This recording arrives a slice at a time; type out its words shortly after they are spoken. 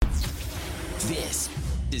This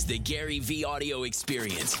is the Gary V audio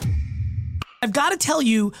experience. I've got to tell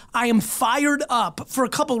you, I am fired up for a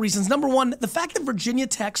couple of reasons. Number one, the fact that Virginia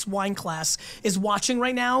Tech's wine class is watching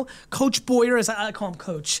right now. Coach Boyer, as I call him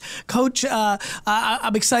Coach. Coach,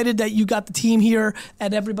 I'm excited that you got the team here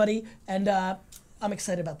and everybody, and I'm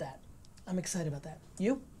excited about that.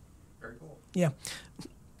 You? Very cool. Yeah.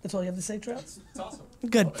 That's all you have to say, Trev? It's awesome.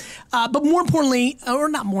 Good. But more importantly, or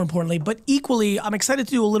not more importantly, but equally, I'm excited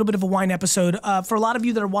to do a little bit of a wine episode. For a lot of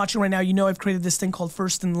you that are watching right now, you know I've created this thing called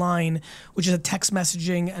First in Line, which is a text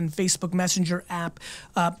messaging and Facebook Messenger app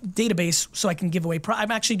database so I can give away. I'm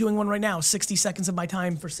actually doing one right now, 60 seconds of my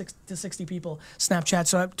time for 60 people, Snapchat.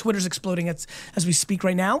 So Twitter's exploding as we speak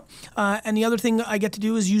right now. And the other thing I get to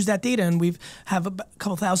do is use that data. And we have a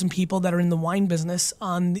couple thousand people that are in the wine business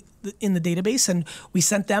in the database. And we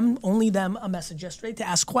sent only them, a message yesterday to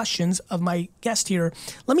ask questions of my guest here.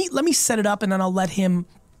 Let me set it up, and then I'll let him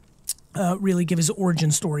really give his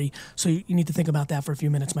origin story. So you need to think about that for a few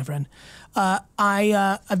minutes, my friend.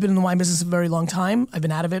 I've been in the wine business a very long time. I've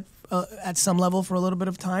been out of it at some level for a little bit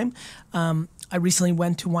of time. I recently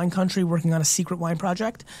went to wine country working on a secret wine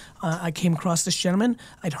project. I came across this gentleman.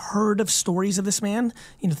 I'd heard of stories of this man.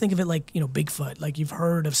 Think of it like, Bigfoot, like you've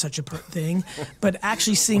heard of such a thing. But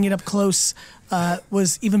actually seeing it up close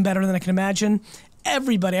was even better than I can imagine.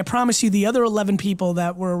 Everybody, I promise you, the other 11 people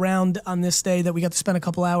that were around on this day that we got to spend a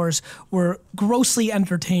couple hours were grossly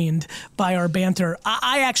entertained by our banter.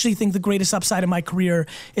 I actually think the greatest upside of my career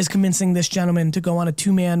is convincing this gentleman to go on a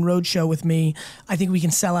 2-man road show with me. I think we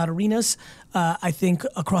can sell out arenas. I think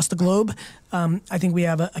across the globe. I think we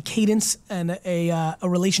have a cadence and a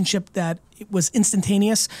relationship that was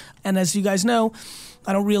instantaneous. And as you guys know,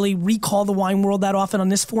 I don't really recall the wine world that often on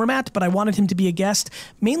this format, but I wanted him to be a guest,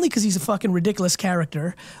 mainly because he's a fucking ridiculous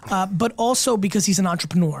character, but also because he's an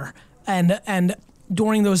entrepreneur. And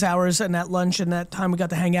during those hours and that lunch and that time we got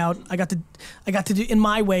to hang out, I got to do, in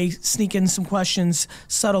my way, sneak in some questions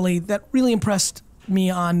subtly that really impressed me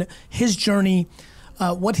on his journey,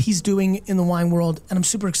 what he's doing in the wine world, and I'm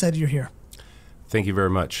super excited you're here. Thank you very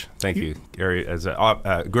much. Thank you, Gary. It's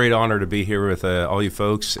a great honor to be here with all you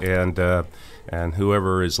folks and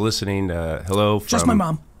whoever is listening. Hello. Just my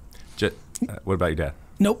mom. What about your dad?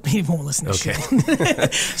 Nope, he won't listen to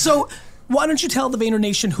shit. So why don't you tell the Vayner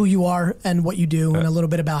Nation who you are and what you do and a little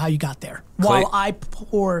bit about how you got there while I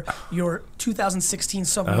pour your 2016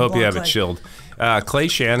 Sauvignon Blanc. I hope you have it chilled. Clay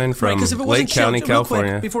Shannon from Lake County,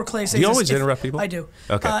 California. Quick, before Clay says you always interrupt people? I do.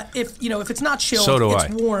 Okay. If it's not chilled, so it's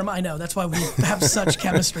warm. I know. That's why we have such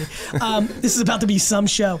chemistry. This is about to be some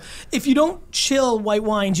show. If you don't chill white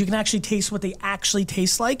wines, you can actually taste what they actually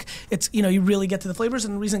taste like. It's you really get to the flavors.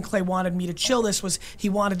 And the reason Clay wanted me to chill this was he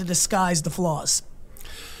wanted to disguise the flaws.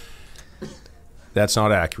 That's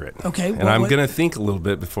not accurate. Okay. And I'm going to think a little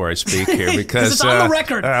bit before I speak here because it's on the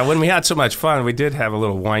record. When we had so much fun, we did have a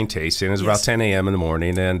little wine tasting. It was about 10 a.m. in the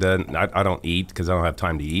morning, and I don't eat because I don't have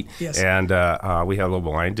time to eat. Yes. And we had a little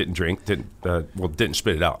wine, didn't drink, didn't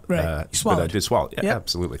spit it out. Right. You swallowed. But I did swallow. Yeah, yep.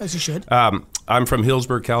 Absolutely. As you should. I'm from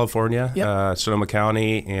Hillsburg, California, yep. Sonoma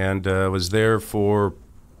County, and was there for,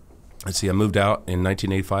 I moved out in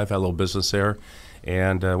 1985, had a little business there.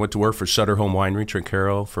 And went to work for Sutter Home Winery,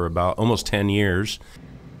 Trinchero, for about almost 10 years.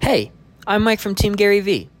 Hey, I'm Mike from Team Gary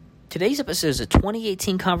V. Today's episode is a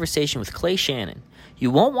 2018 conversation with Clay Shannon.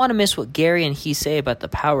 You won't want to miss what Gary and he say about the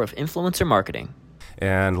power of influencer marketing.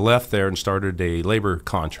 And left there and started a labor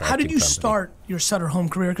contracting How did you company. start your Sutter Home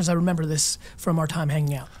career? Because I remember this from our time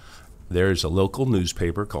hanging out. There's a local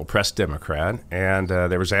newspaper called Press Democrat, and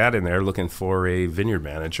there was an ad in there looking for a vineyard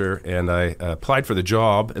manager, and I applied for the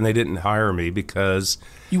job, and they didn't hire me because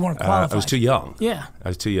you weren't qualified. I was too young. Yeah. I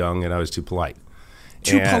was too young, and I was too polite.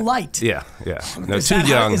 Polite? Yeah. No, too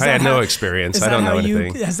young. I had no experience. I don't know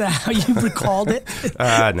anything. Is that how you recalled it?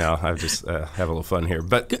 No, I just have a little fun here.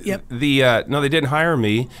 But yep. No, they didn't hire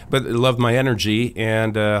me, but they loved my energy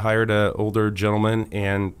and hired an older gentleman,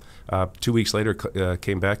 and 2 weeks later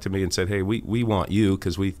came back to me and said, hey, we want you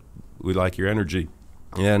because we like your energy.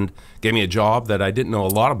 And gave me a job that I didn't know a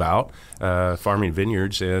lot about, farming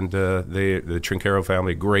vineyards. And the Trinchero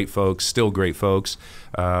family, great folks, still great folks,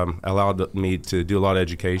 allowed me to do a lot of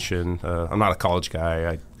education. I'm not a college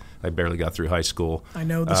guy. I barely got through high school. I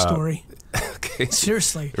know the story. Okay.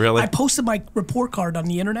 Seriously. Really? I posted my report card on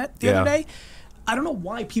the internet the other day. I don't know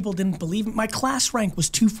why people didn't believe me. My class rank was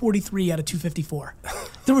 243 out of 254.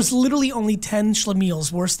 There was literally only 10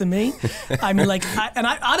 schlemiels worse than me. I mean,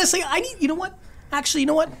 honestly, I need, you know what? Actually, you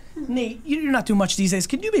know what? Nate, you're not doing much these days.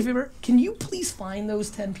 Can you do me a favor? Can you please find those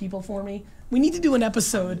 10 people for me? We need to do an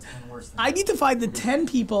episode. I need to find the 10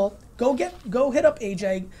 people. Go hit up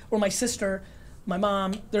AJ or my sister. my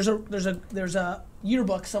mom. There's a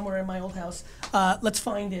yearbook somewhere in my old house. Let's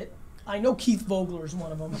find it. I know Keith Vogler is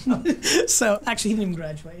one of them. So actually, he didn't even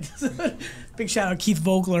graduate. Big shout out Keith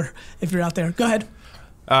Vogler if you're out there. Go ahead.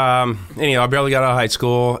 Anyhow, I barely got out of high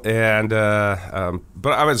school, and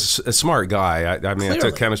but I was a smart guy. I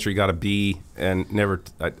took chemistry, got a B, and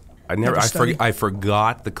I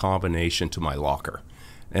forgot the combination to my locker.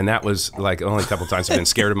 And that was like only a couple times I've been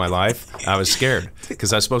scared in my life. I was scared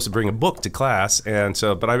because I was supposed to bring a book to class, and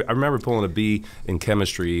so. But I remember pulling a B in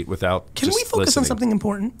chemistry without. Can we focus on something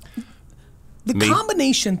important? The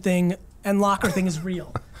combination thing and locker thing is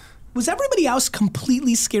real. Was everybody else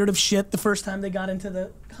completely scared of shit the first time they got into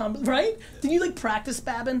the right? Did you practice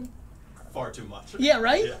babbing? Far too much. Yeah,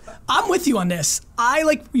 right? Yeah. I'm with you on this.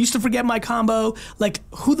 I used to forget my combo,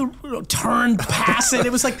 who the turn, pass it.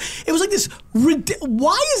 It was like this.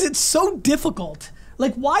 Why is it so difficult?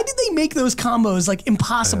 Why did they make those combos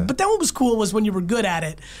impossible? But then what was cool was when you were good at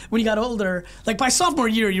it. When you got older, by sophomore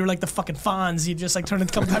year, you were like the fucking Fonz. You just turn it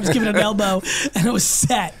a couple times, give it an elbow, and it was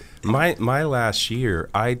set. My last year,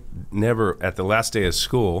 I never at the last day of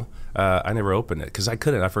school. I never opened it because I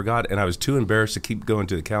couldn't. I forgot, and I was too embarrassed to keep going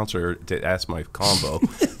to the counselor to ask my combo.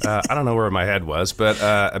 I don't know where my head was, but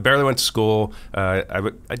I barely went to school.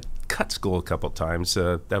 I cut school a couple of times.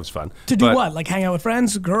 That was fun. To do what? Hang out with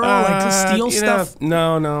friends, girl, to steal stuff?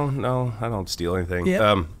 No. I don't steal anything.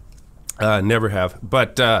 Yep. Never have.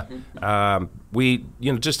 But we,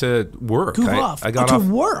 just to work. Goof off. I got off. To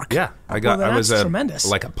work? Yeah. I was tremendous.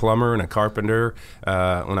 Like a plumber and a carpenter.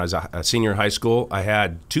 When I was a senior in high school, I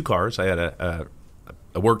had 2 cars. I had a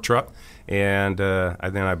work truck, and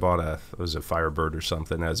then I bought a Firebird or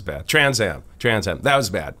something. That was bad. Trans Am. That was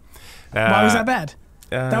bad. Why was that bad?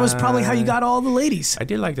 That was probably how you got all the ladies. I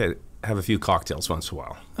did like to have a few cocktails once in a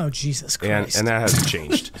while. Oh, Jesus Christ. And that hasn't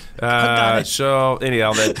changed. So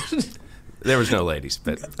anyhow, there was no ladies,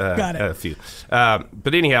 but got it. A few.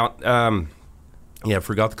 But anyhow,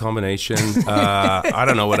 forgot the combination. I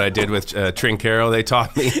don't know what I did with Trincaro. They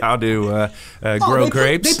taught me how to grow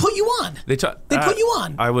grapes. They put you on. They put you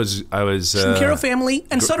on. I was Trincaro family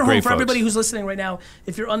and Sutter Home. For folks. Everybody who's listening right now,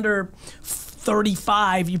 if you're under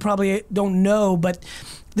 35, you probably don't know, but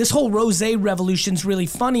this whole rosé revolution's really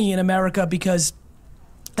funny in America because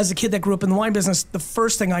as a kid that grew up in the wine business, the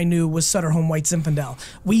first thing I knew was Sutter Home White Zinfandel.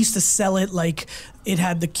 We used to sell it like it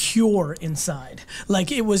had the cure inside.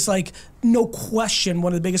 It was no question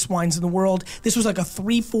one of the biggest wines in the world. This was a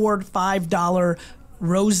 $3, $4, $5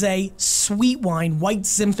 rosé sweet wine, white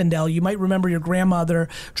Zinfandel. You might remember your grandmother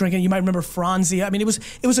drinking. You might remember Franzia. I mean, it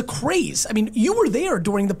was a craze. I mean, you were there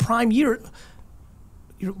during the prime year.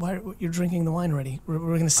 You're drinking the wine already. We're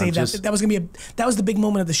going to save that. That was the big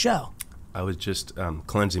moment of the show. I was just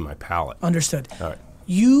cleansing my palate. Understood. All right.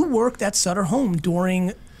 You worked at Sutter Home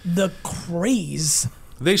during the craze.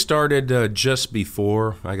 They started just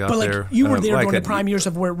before I got there. You were there during the prime years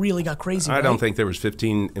of where it really got crazy. I don't think there was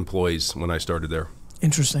 15 employees when I started there.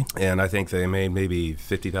 Interesting. And I think they made maybe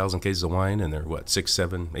 50,000 cases of wine, and they're 6,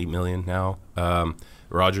 7, 8 million now.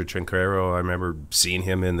 Roger Trincaro, I remember seeing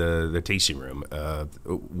him in the tasting room,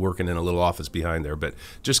 working in a little office behind there. But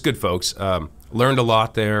just good folks. Learned a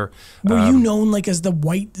lot there. Were you known as the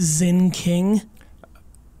White Zin King?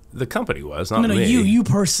 The company was, not me. No, you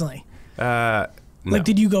personally. No.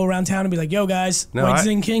 Did you go around town and be like, yo, guys, White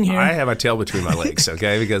Zin King here? I have my tail between my legs,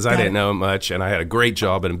 okay, because I didn't know much, and I had a great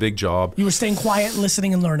job and a big job. You were staying quiet,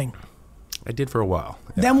 listening, and learning. I did for a while.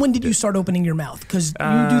 Yeah, then when did you start opening your mouth? Because you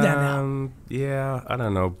do that now. Yeah, I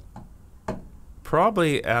don't know.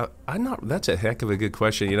 Probably, I'm not. That's a heck of a good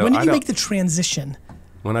question. When did you make the transition?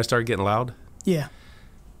 When I started getting loud? Yeah.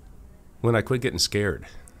 When I quit getting scared.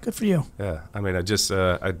 Good for you. Yeah, I mean, I just,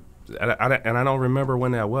 and I don't remember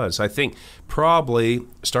when that was. I think probably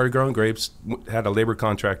started growing grapes, had a labor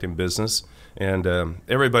contracting business, and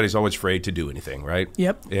everybody's always afraid to do anything, right?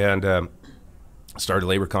 Yep. And started a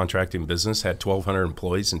labor contracting business, had 1,200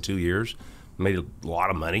 employees in 2 years, made a lot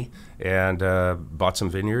of money, and bought some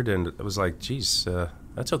vineyard, and it was like, geez,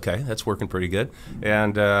 that's okay. That's working pretty good.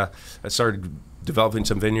 And I started developing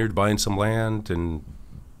some vineyard, buying some land, and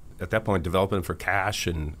at that point developing for cash,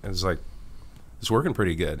 and it was like, it's working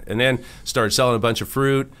pretty good. And then started selling a bunch of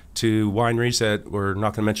fruit to wineries that we're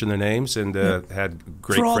not going to mention their names, and had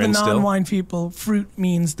great friends still. For all the non-wine people, fruit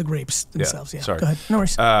means the grapes themselves. Yeah, sorry. Go ahead. No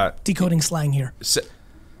worries. Decoding slang here.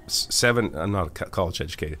 7, I'm not college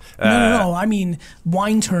educated. No. I mean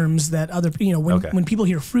wine terms that other, when people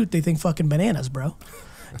hear fruit, they think fucking bananas, bro.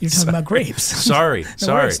 You're talking about grapes. Sorry.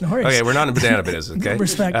 No worries. Okay, we're not in banana business, okay?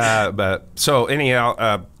 Respect. But so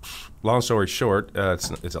anyhow, long story short,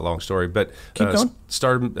 it's a long story, but Keep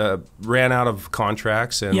going. Ran out of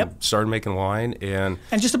contracts and Yep. started making wine. And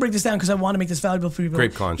just to break this down, because I want to make this valuable for people.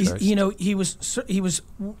 Grape contracts. He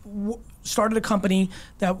started a company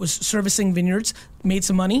that was servicing vineyards, made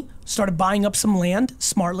some money, started buying up some land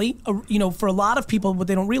smartly. For a lot of people, what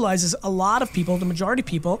they don't realize is a lot of people, the majority of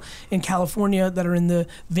people in California that are in the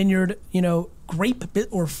vineyard, grape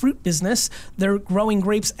or fruit business, they're growing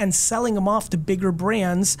grapes and selling them off to bigger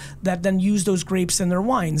brands that then use those grapes in their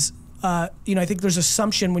wines. I think there's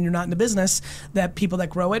assumption when you're not in the business that people that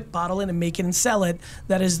grow it, bottle it, and make it and sell it,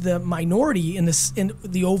 that is the minority in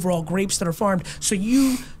the overall grapes that are farmed. So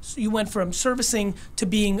you went from servicing to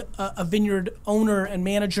being a vineyard owner and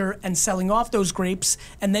manager and selling off those grapes,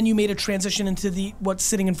 and then you made a transition into what's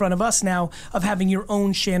sitting in front of us now of having your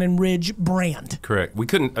own Shannon Ridge brand. Correct. We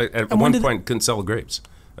couldn't at one point couldn't sell grapes.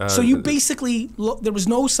 So you basically there was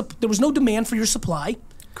no demand for your supply.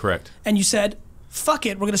 Correct. And you said, fuck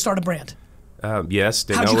it, we're going to start a brand. Yes.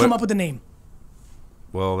 How'd you come up with the name?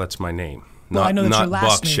 Well, that's my name. Well, I know that's not your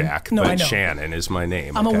last name. Buckshack, No, I but know. Shannon is my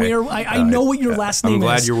name. I'm aware. I know what your last name is. I'm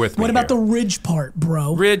glad you're with me. What about here. the Ridge part,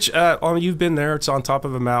 bro? Ridge, you've been there. It's on top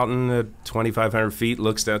of a mountain at 2,500 feet.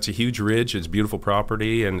 Looks down. It's a huge ridge. It's beautiful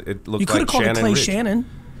property, and it looked You could have like called Shannon it Clay Ridge. Shannon.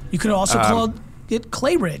 You could have also called it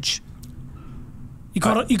Clay Ridge. You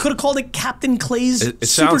could have called it Captain Clay's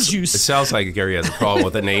Super Juice. It sounds like Gary has a problem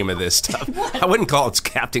with the name of this stuff. I wouldn't call it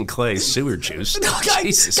Captain Clay's Sewer Juice. No,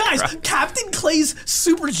 Jesus guys, Christ. Captain Clay's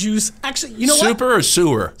Super Juice. Actually, you know what? Super or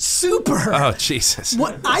sewer? Super. Oh, Jesus.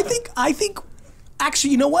 What I think.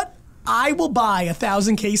 Actually, you know what? I will buy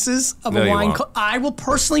 1,000 cases of No, a you wine. won't. I will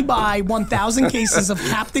personally buy 1,000 cases of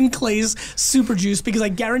Captain Clay's Super Juice because I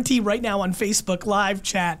guarantee right now on Facebook live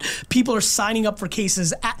chat, people are signing up for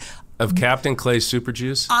cases. Of Captain Clay's Super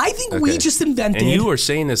Juice? I think we just invented. And you are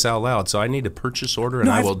saying this out loud, so I need a purchase order, and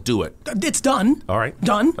I will do it. It's done. All right.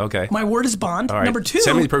 Done. Okay. My word is bond. All right. Number two.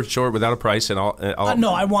 Send me the purchase order without a price, and I'll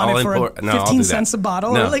No, I want I'll it for import- no, I'll 15 do cents that. a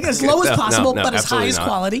bottle, No. or like as low as No, possible, no, but as high absolutely as not.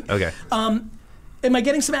 quality. Okay. Am I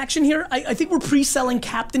getting some action here? I think we're pre-selling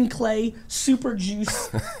Captain Clay Super Juice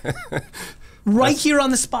right here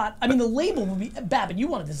on the spot. I mean, the label will be... Babbitt, you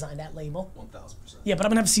want to design that label. 1,000%. Yeah, but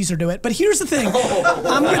I'm going to have Caesar do it. But here's the thing. I'm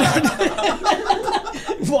going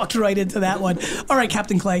to... Walked right into that one. All right,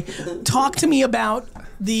 Captain Clay. Talk to me about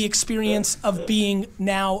the experience of being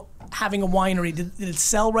now having a winery. Did it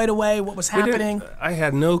sell right away? What was happening? I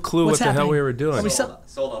had no clue What's what the hell happening? we were doing. Are we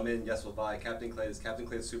Sold, I'm in. Yes, we'll buy. Captain Clay's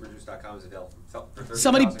CaptainClay'sSuperJuice.com is available for $30,000.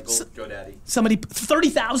 Somebody- Go Daddy. Somebody...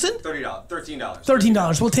 30,000? $13.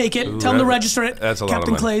 $13. We'll take it. Tell them to register it. That's a lot of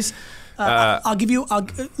Captain money. Clay's. I'll give you.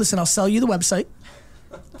 Listen. I'll sell you the website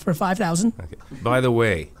for 5,000. Okay. By the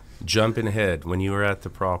way, jumping ahead, when you were at the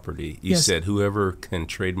property, you Yes. said whoever can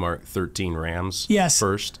trademark 13 Rams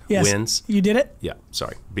first Yes. wins. You did it. Yeah,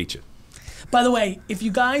 sorry, beat you. By the way, if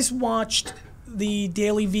you guys watched the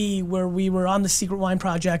Daily V where we were on the Secret Wine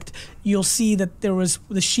Project, you'll see that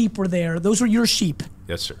the sheep were there. Those were your sheep.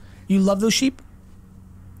 Yes, sir. You love those sheep?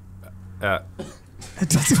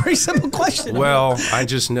 That's a very simple question. Well, I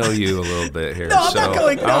just know you a little bit here, No, I'm so not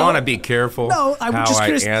going- no. I want to be careful No, I'm how just I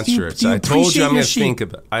curious. answer it. Do So you I told you appreciate I'm going your to sheep? think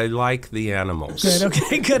about. I like the animals. Good.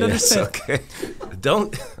 Okay. Good. Yes, Understood. okay.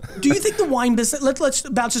 Don't. Do you think the wine business? Let's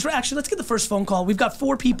bounce this. Actually, let's get the first phone call. We've got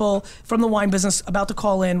 4 people from the wine business about to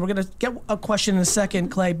call in. We're gonna get a question in a second,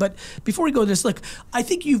 Clay. But before we go to this, look, I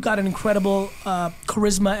think you've got an incredible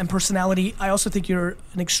charisma and personality. I also think you're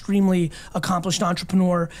an extremely accomplished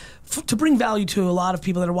entrepreneur. To bring value to a lot of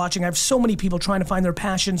people that are watching, I have so many people trying to find their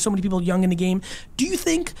passion. So many people young in the game. Do you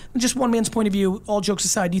think, just one man's point of view, all jokes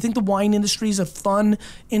aside, do you think the wine industry is a fun,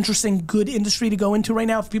 interesting, good industry to go into right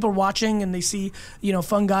now? If people are watching and they see,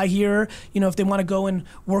 fun guy here, if they want to go and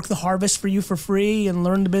work the harvest for you for free and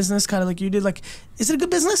learn the business, kind of like you did, like, is it a good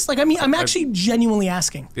business? Like, I mean, I'm actually genuinely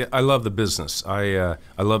asking. Yeah, I love the business. I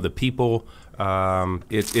love the people.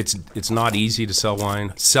 It's not easy to sell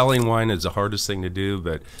wine. Selling wine is the hardest thing to do,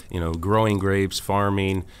 but growing grapes,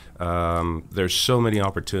 farming. There's so many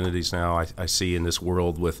opportunities now I see in this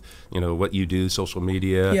world with what you do, social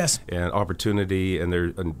media, Yes. and opportunity,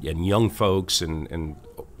 and young folks and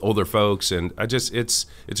older folks, and it's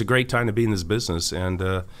a great time to be in this business, and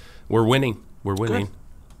we're winning. We're winning.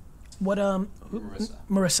 What, Marissa.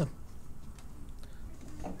 Marissa.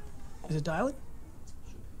 Is it dialing?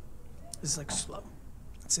 It's like slow.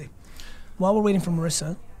 Let's see. While we're waiting for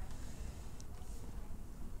Marissa.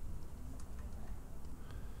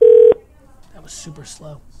 That was super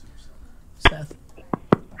slow. Seth.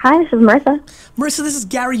 Hi, this is Marissa. Marissa, this is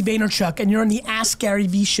Gary Vaynerchuk, and you're on the Ask Gary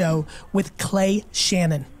V show with Clay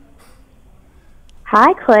Shannon.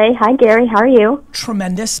 Hi, Clay. Hi, Gary. How are you?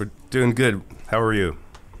 Tremendous. Doing good. How are you?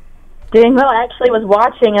 Doing well. I actually was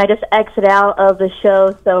watching. I just exited out of the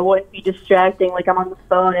show so it wouldn't be distracting, like I'm on the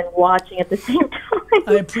phone and watching at the same time.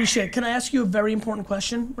 I appreciate it. Can I ask you a very important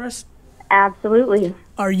question, Maris? Absolutely.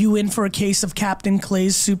 Are you in for a case of Captain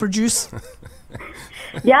Clay's Super Juice?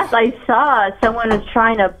 Yes, I saw someone was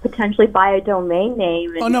trying to potentially buy a domain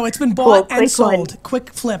name. Oh, no, it's been bought and sold. One. Quick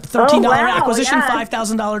flip, $13 acquisition, yes.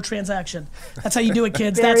 $5,000 transaction. That's how you do it,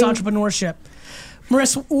 kids. Very- That's entrepreneurship.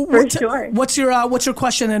 Maris, sure. what's your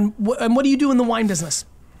question, and what do you do in the wine business?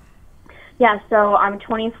 Yeah, so I'm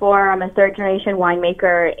 24. I'm a third-generation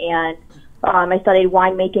winemaker, and I studied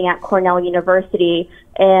winemaking at Cornell University.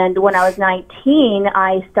 And when I was 19,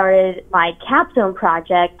 I started my capstone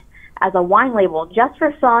project as a wine label just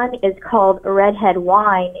for fun. It's called Redhead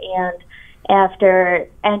Wine, and after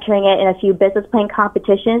entering it in a few business plan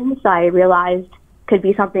competitions, I realized it could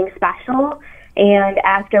be something special. And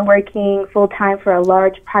after working full-time for a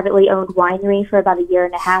large privately owned winery for about a year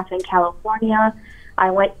and a half in California, I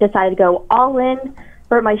decided to go all in,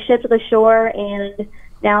 brought my ship to the shore, and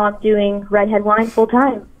now I'm doing Redhead Wine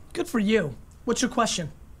full-time. Good for you. What's your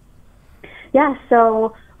question? Yeah,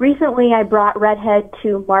 so recently I brought Redhead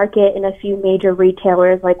to market in a few major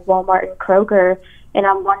retailers like Walmart and Kroger, and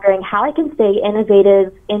I'm wondering how I can stay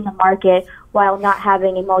innovative in the market while not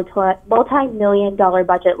having a multi-million-dollar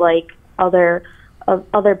budget like other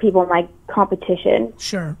people in my competition.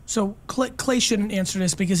 Sure. So Clay shouldn't answer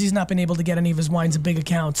this because he's not been able to get any of his wines at big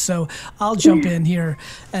accounts. So I'll jump in here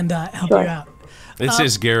and help you out. This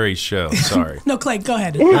is Gary's show. Sorry. No, Clay, go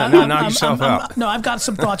ahead. Knock yourself out. No, I've got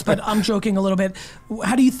some thoughts, but I'm joking a little bit.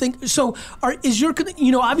 How do you think? So,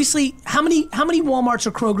 obviously, how many WalMarts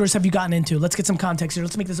or Krogers have you gotten into? Let's get some context here.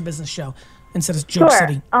 Let's make this a business show instead of Joke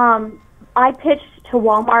City. I pitched to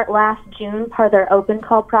Walmart last June, part of their open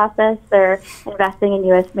call process. They're investing in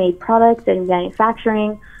U.S.-made products and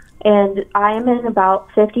manufacturing, and I am in about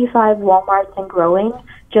 55 Walmarts and growing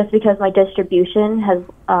just because my distribution has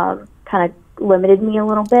kind of limited me a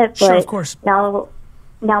little bit. But sure, of course. Now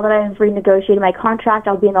that I've renegotiated my contract,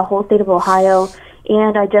 I'll be in the whole state of Ohio,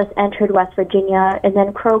 and I just entered West Virginia. And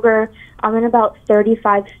then Kroger, I'm in about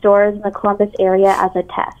 35 stores in the Columbus area as a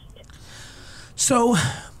test. So,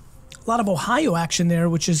 a lot of Ohio action there,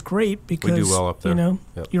 which is great because we do well up there.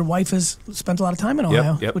 Your wife has spent a lot of time in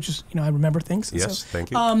Ohio, Yep. which is, I remember things. Yes, so, thank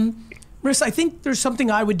you. Marissa, I think there's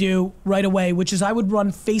something I would do right away, which is I would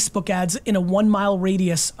run Facebook ads in a 1 mile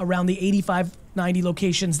radius around the 85, 90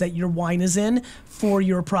 locations that your wine is in for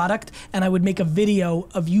your product, and I would make a video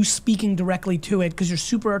of you speaking directly to it because you're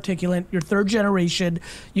super articulate, you're third generation,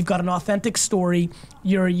 you've got an authentic story,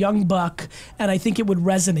 you're a young buck, and I think it would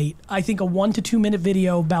resonate. I think a 1 to 2 minute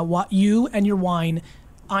video about what you and your wine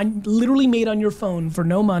literally made on your phone for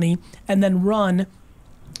no money, and then run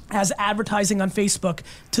as advertising on Facebook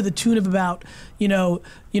to the tune of about, $100,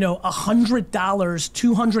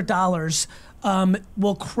 $200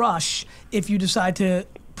 will crush if you decide to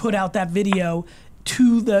put out that video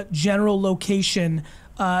to the general location,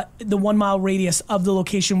 the 1 mile radius of the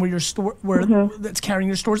location where your store, that's carrying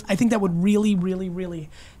your stores. I think that would really, really, really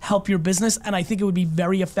help your business, and I think it would be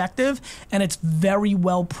very effective, and it's very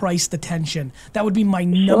well priced attention. That would be my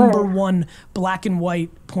number one black and white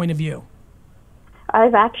point of view.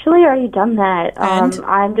 I've actually already done that. I'm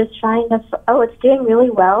just trying to. It's doing really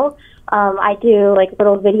well. I do like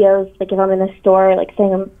little videos, like if I'm in the store, like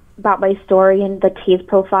saying about my story and the taste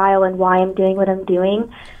profile and why I'm doing what I'm doing.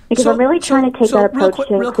 Because I'm really trying to take that approach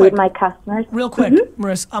to include my customers. Real quick,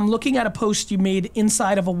 Marissa, I'm looking at a post you made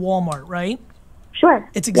inside of a Walmart, right? Sure.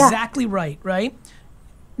 It's exactly right?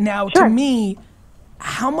 Now, to me,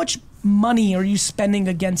 how much money are you spending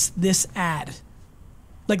against this ad?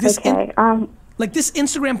 Like this. Okay. Like this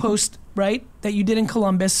Instagram post, right, that you did in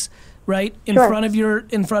Columbus, right, in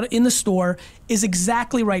the store is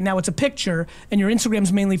exactly right. Now it's a picture, and your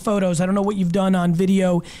Instagram's mainly photos. I don't know what you've done on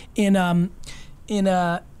video on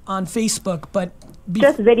Facebook, but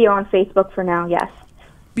just video on Facebook for now. Yes.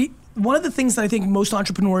 One of the things that I think most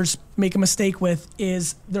entrepreneurs make a mistake with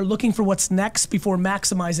is they're looking for what's next before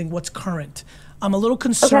maximizing what's current. I'm a little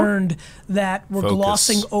concerned that we're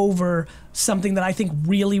glossing over something that I think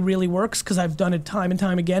really, really works because I've done it time and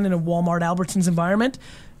time again in a Walmart Albertsons environment.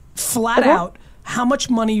 Flat out, how much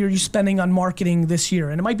money are you spending on marketing this year?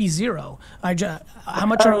 And it might be zero. How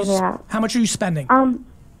much are you spending?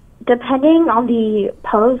 Depending on the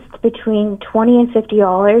post, between $20 and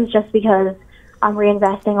 $50, just because I'm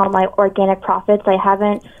reinvesting all my organic profits. I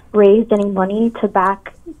haven't raised any money to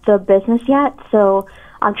back the business yet, so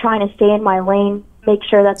I'm trying to stay in my lane, make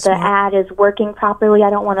sure that the ad is working properly. I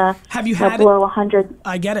don't want to blow 100.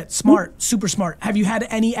 I get it. Smart, super smart. Have you had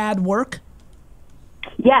any ad work?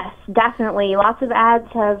 Yes, definitely. Lots of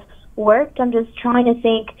ads have worked. I'm just trying to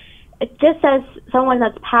think, just as someone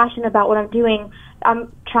that's passionate about what I'm doing,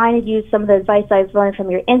 I'm trying to use some of the advice I've learned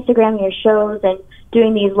from your Instagram, your shows, and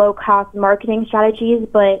doing these low-cost marketing strategies,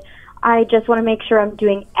 but I just want to make sure I'm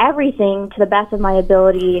doing everything to the best of my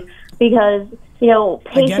ability because,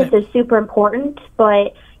 patience is super important,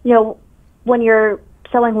 but, when you're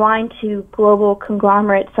selling wine to global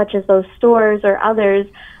conglomerates such as those stores or others,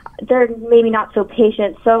 they're maybe not so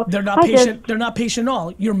patient. So they're not patient. They're not patient at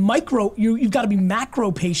all. You're you've got to be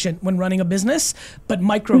macro patient when running a business, but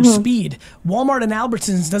micro speed. Walmart and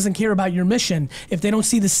Albertsons doesn't care about your mission. If they don't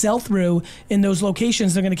see the sell through in those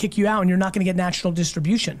locations, they're going to kick you out, and you're not going to get national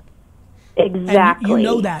distribution. Exactly. And you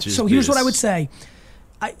know that. So here's what I would say.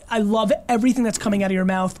 I love everything that's coming out of your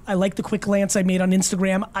mouth. I like the quick glance I made on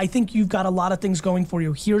Instagram. I think you've got a lot of things going for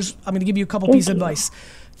you. I'm going to give you a couple pieces of advice.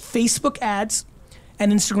 Facebook ads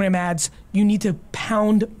and Instagram ads, you need to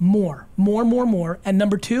pound more. And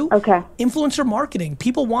number 2, influencer marketing.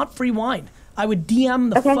 People want free wine. I would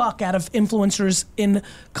DM the fuck out of influencers in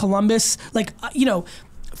Columbus. Like,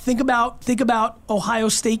 think about Ohio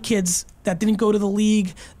State kids that didn't go to the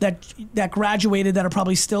league, that graduated, that are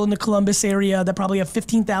probably still in the Columbus area, that probably have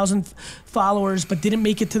 15,000 followers, but didn't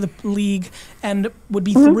make it to the league and would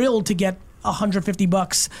be thrilled to get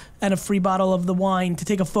 $150 and a free bottle of the wine to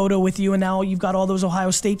take a photo with you, and now you've got all those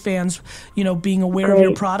Ohio State fans, being aware of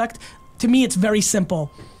your product. To me, it's very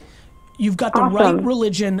simple. You've got the right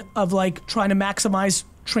religion of like trying to maximize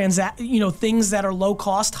things that are low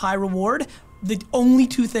cost, high reward. The only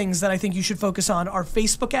 2 things that I think you should focus on are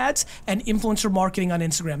Facebook ads and influencer marketing on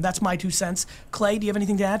Instagram. That's my 2 cents. Clay, do you have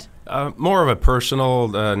anything to add? More of a personal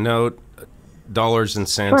note. Dollars and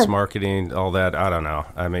cents, marketing, all that. I don't know.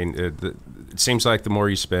 I mean, it seems like the more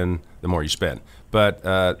you spend, the more you spend. But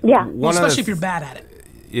especially if you're bad at it.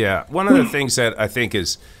 Yeah, one of the things that I think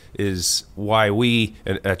is why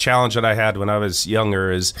a challenge that I had when I was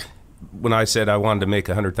younger is when I said I wanted to make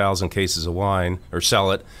 100,000 cases of wine or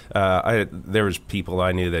sell it. There was people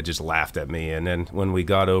I knew that just laughed at me, and then when we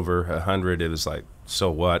got over 100, it was like, so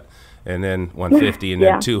what? And then 150 and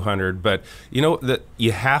then 200. But that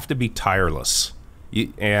you have to be tireless.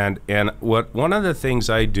 And one of the things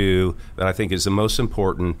I do that I think is the most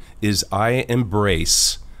important is I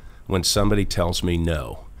embrace when somebody tells me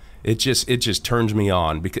no. It just turns me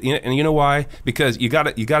on because and you know why? Because you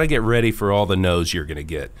got to get ready for all the no's you're going to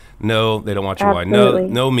get. No, they don't want your wine.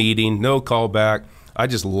 No meeting, no callback. I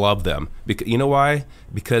just love them because you know why?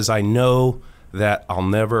 Because I know that I'll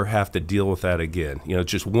never have to deal with that again.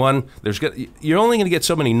 Just one. You're only going to get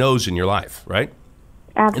so many no's in your life, right?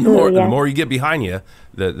 Absolutely. And the more you get behind you,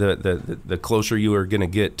 the closer you are going to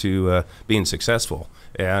get to being successful.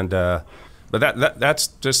 And but that's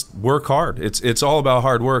just work hard. It's all about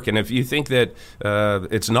hard work. And if you think that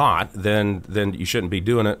it's not, then you shouldn't be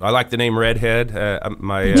doing it. I like the name Redhead.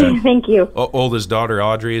 My thank you. Oldest daughter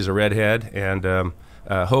Audrey is a redhead, and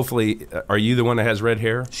hopefully, are you the one that has red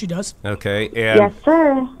hair? She does. Okay. And yes,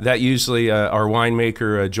 sir. That usually our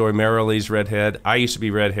winemaker, Joy Merrill's redhead. I used to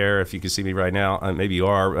be red hair, if you can see me right now. Maybe you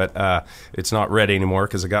are, but it's not red anymore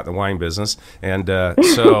because I got in the wine business. And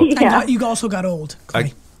so... And you also got old,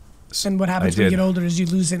 Clay. And what happens when you get older is you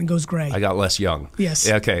lose it and it goes gray. I got less young. Yes.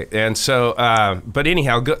 Okay. And so, but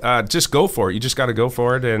anyhow, just go for it. You just got to go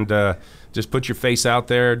for it and just put your face out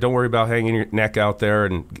there. Don't worry about hanging your neck out there.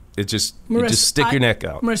 And just stick your neck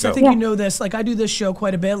out. Marissa, I think you know this. Like, I do this show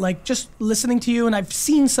quite a bit. Like, just listening to you, and I've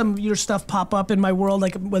seen some of your stuff pop up in my world,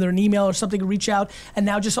 like whether an email or something, reach out, and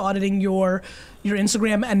now just auditing your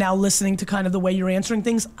Instagram and now listening to kind of the way you're answering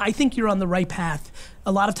things. I think you're on the right path.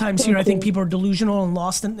 A lot of times here, I think people are delusional and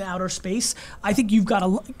lost in outer space. I think you've got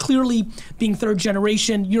clearly being third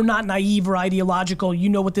generation, you're not naive or ideological. You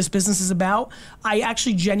know what this business is about. I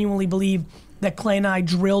actually genuinely believe that Clay and I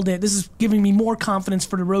drilled it. This is giving me more confidence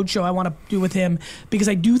for the roadshow I want to do with him, because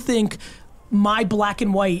I do think my black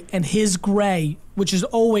and white and his gray, which is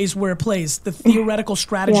always where it plays, the theoretical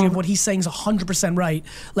strategy of what he's saying is 100% right.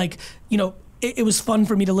 Like, it was fun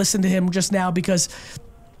for me to listen to him just now because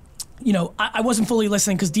I wasn't fully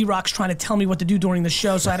listening because D-Rock's trying to tell me what to do during the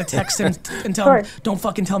show, so I had to text him and tell him, don't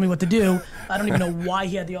fucking tell me what to do. I don't even know why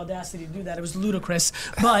he had the audacity to do that. It was ludicrous.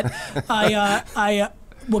 But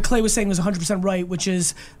what Clay was saying was 100% right, which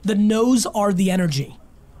is the no's are the energy.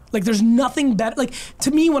 Like there's nothing better. Like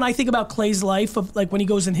to me, when I think about Clay's life of like when he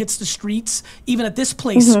goes and hits the streets, even at this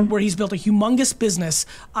place where he's built a humongous business,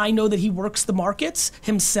 I know that he works the markets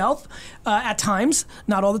himself at times,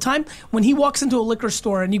 not all the time. When he walks into a liquor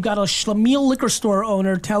store and you've got a schlemiel liquor store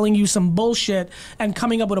owner telling you some bullshit and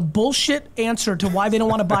coming up with a bullshit answer to why they don't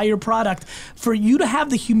want to buy your product, for you to have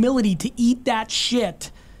the humility to eat that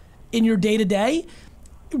shit in your day-to-day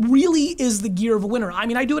really is the gear of a winner. I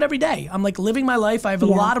mean, I do it every day. I'm like living my life. I have a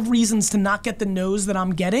lot of reasons to not get the no's that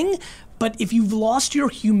I'm getting, but if you've lost your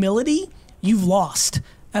humility, you've lost.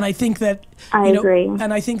 And I think that I agree.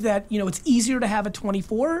 And I think that it's easier to have at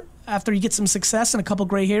 24 after you get some success and a couple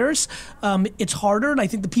gray hairs. It's harder, and I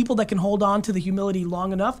think the people that can hold on to the humility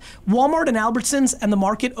long enough, Walmart and Albertsons and the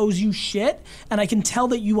market owes you shit, and I can tell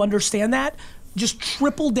that you understand that. Just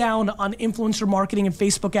triple down on influencer marketing and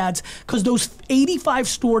Facebook ads, because those 85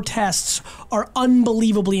 store tests are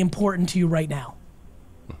unbelievably important to you right now.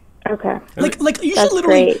 Okay. Like you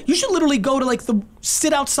should literally go to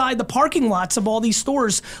sit outside the parking lots of all these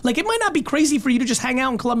stores. Like it might not be crazy for you to just hang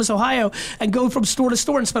out in Columbus, Ohio and go from store to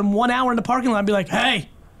store and spend 1 hour in the parking lot and be like, hey,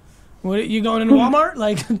 what are you going into Walmart?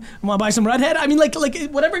 Like, want to buy some Redhead? I mean, like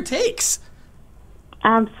whatever it takes.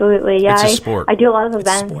 Absolutely, yeah. It's a sport. I do a lot of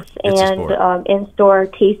events and in-store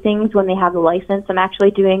tastings when they have the license. I'm actually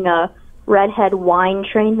doing a Redhead wine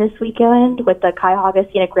train this weekend with the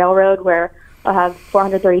Cuyahoga Scenic Railroad, where I'll have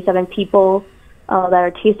 437 people that are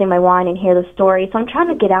tasting my wine and hear the story. So I'm trying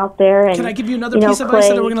to get out there. And can I give you another piece of advice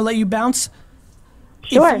that we're going to let you bounce?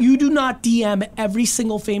 Sure. If you do not DM every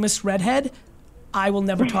single famous Redhead, I will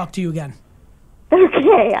never talk to you again.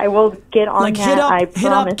 Okay, I will get on like that.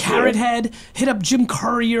 Hit up Carrot Head, hit up Jim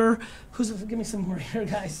Courier. Give me some more here,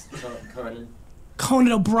 guys.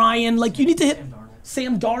 Conan O'Brien. Like you need to hit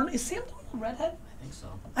Sam Darnold. Is Sam Darnold a redhead? I think so.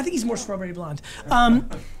 I think he's more strawberry blonde.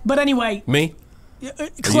 But anyway, Me?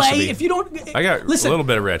 Clay, if you don't, I got a little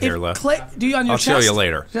bit of red hair left. Clay, do you on your I'll chest? show you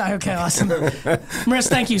later. Okay, awesome. Marissa,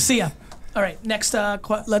 thank you. See ya. All right, next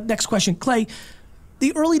question, Clay.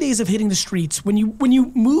 The early days of hitting the streets, when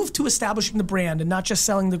you moved to establishing the brand and not just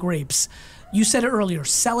selling the grapes, you said it earlier,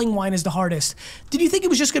 selling wine is the hardest. Did you think it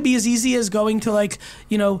was just going to be as easy as going to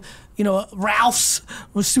Ralph's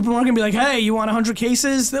supermarket and be like, hey, you want 100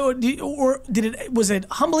 cases? Or was it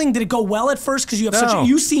humbling? Did it go well at first? Because you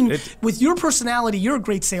have with your personality, you're a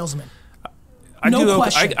great salesman. No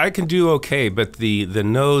question. I can do okay, but the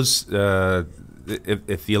nose,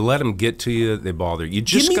 if you let them get to you, they bother you.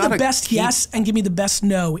 Give me the best yes and give me the best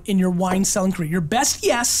no in your wine selling career. Your best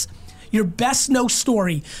yes, your best no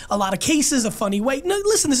story. A lot of cases, a funny way. No,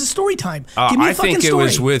 listen, this is story time. Give me a fucking think story. It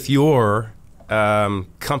was with your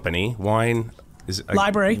company, Wine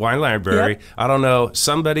Library. Wine Library. Yep. I don't know.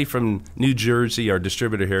 Somebody from New Jersey, our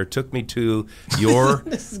distributor here, took me to your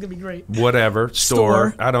this is gonna be great. Whatever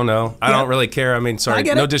store. I don't know. I don't really care. I mean, sorry,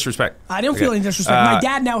 no disrespect. I don't feel any disrespect. My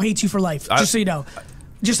dad now hates you for life. Just so you know.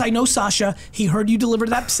 I know Sasha. He heard you deliver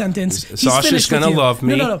that sentence. Sasha's gonna love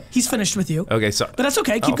me. No. He's finished with you. Okay, but that's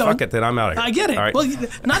okay. Keep going. Fuck it, then I'm out of here. I get it. All right. Well,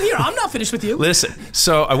 not here. I'm not finished with you. Listen.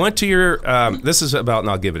 So I went to your. This is about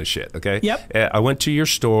not giving a shit. Okay. Yep. I went to your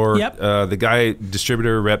store. Yep. The guy,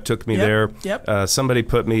 distributor rep, took me there. Yep. Somebody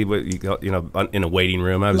put me, in a waiting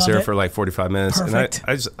room. I was there for like 45 minutes. Perfect.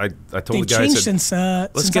 And I told They've the guy, changed I said, since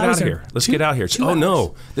let's get out of here. Let's get out here. Two Oh hours.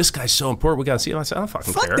 no, this guy's so important. We got to see him. I said, I don't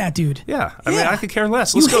fucking care. Fuck that dude. Yeah. I mean, I could care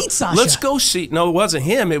less. You hate Sasha. Let's go see. No, it wasn't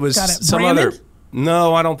him. It was some Brandon? other.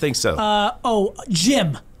 No, I don't think so.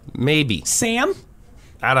 Jim. Maybe. Sam.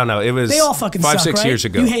 I don't know. It was They all fucking 5, suck, 6 right? years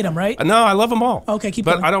ago. You hate them, right? No, I love them all. Okay, keep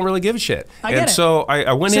But going. I don't really give a shit. I get it. So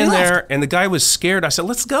I went So in you there, left. and the guy was scared. I said,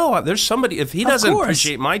 let's go. There's somebody. If he doesn't course.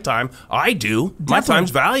 appreciate my time, I do. My Definitely. time's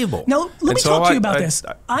valuable. Now, let me talk to you about this.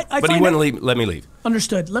 I but he find wouldn't let me leave.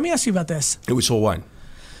 Understood. Let me ask you about this. It was full wine.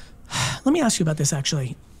 Let me ask you about this,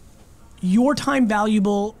 actually. Your time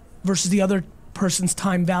valuable versus the other person's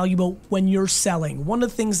time valuable when you're selling. One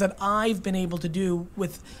of the things that I've been able to do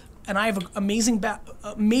and I have an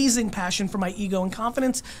amazing passion for my ego and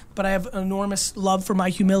confidence, but I have enormous love for my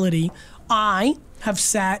humility. I have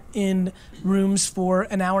sat in rooms for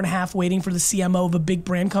an hour and a half waiting for the CMO of a big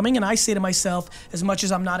brand coming, and I say to myself, as much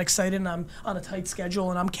as I'm not excited and I'm on a tight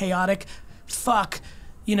schedule and I'm chaotic, fuck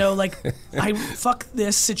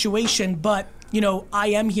this situation, but I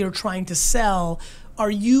am here trying to sell. Are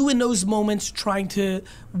you in those moments trying to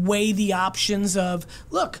weigh the options of,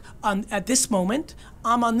 look, at this moment,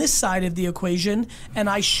 I'm on this side of the equation and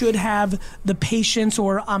I should have the patience,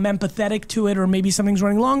 or I'm empathetic to it, or maybe something's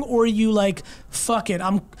running long, or are you like, fuck it,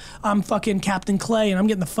 I'm fucking Captain Clay and I'm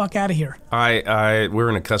getting the fuck out of here? We're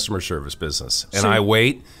in a customer service business, and I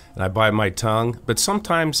wait. and I bite my tongue. But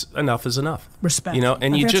sometimes enough is enough. Respect. You know,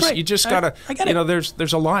 and you That's just right. you just I gotta. get You it. know,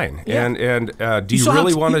 there's a line, Yeah. and do you saw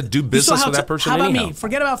really how- want to do you saw business how with that person How about anyhow? me?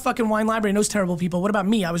 Forget about fucking Wine Library and those terrible people. What about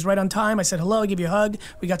me? I was right on time. I said hello. I give you a hug.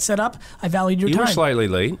 We got set up. I valued your You time. were slightly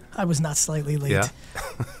late. I was not slightly late. Yeah,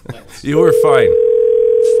 you were fine.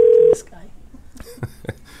 This guy.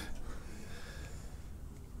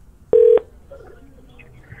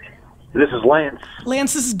 This is Lance.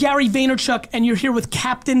 Lance, this is Gary Vaynerchuk, and you're here with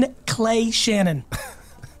Captain Clay Shannon.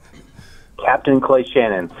 Captain Clay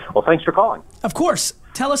Shannon. Well, thanks for calling. Of course.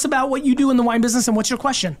 Tell us about what you do in the wine business and what's your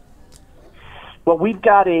question? Well, we've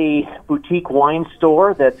got a boutique wine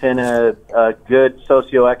store that's in a good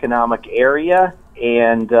socioeconomic area,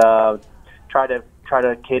 and try to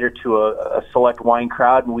cater to a select wine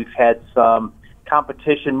crowd. And we've had some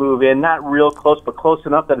competition move in, not real close, but close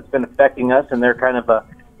enough that it's been affecting us. And they're kind of a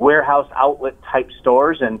warehouse outlet type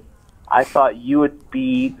stores. And I thought you would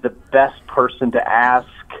be the best person to ask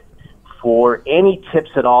for any tips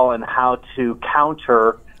at all on how to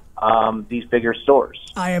counter these bigger stores.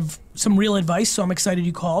 I have some real advice, so I'm excited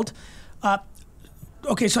you called.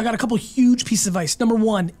 Okay, so I got a couple huge pieces of advice. Number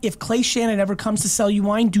one, if Clay Shannon ever comes to sell you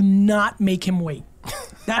wine, do not make him wait.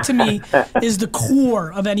 That to me is the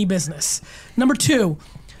core of any business. Number two,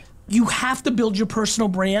 you have to build your personal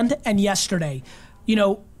brand. And yesterday, you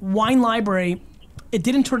know, Wine Library, it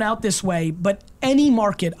didn't turn out this way, but any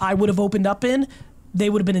market I would have opened up in, they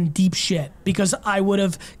would have been in deep shit because I would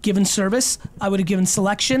have given service, I would have given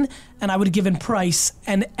selection, and I would have given price,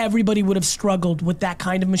 and everybody would have struggled with that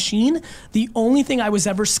kind of machine. The only thing I was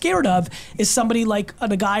ever scared of is somebody like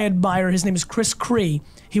a guy I admire, his name is Chris Cree.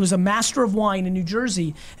 He was a master of wine in New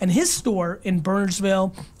Jersey, and his store in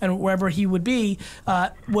Burnsville and wherever he would be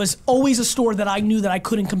was always a store that I knew that I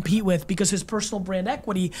couldn't compete with because his personal brand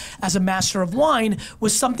equity as a master of wine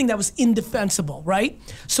was something that was indefensible, right?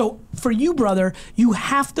 So for you, brother, you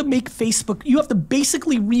have to make Facebook, you have to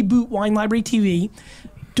basically reboot Wine Library TV.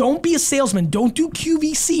 Don't be a salesman. Don't do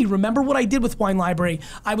QVC. Remember what I did with Wine Library.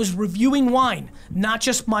 I was reviewing wine, not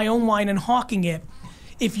just my own wine and hawking it.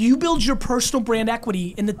 If you build your personal brand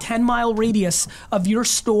equity in the 10-mile radius of your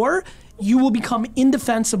store, you will become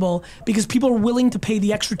indefensible because people are willing to pay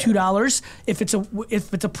the extra $2 if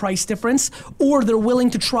it's a price difference, or they're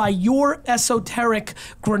willing to try your esoteric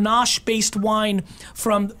Grenache-based wine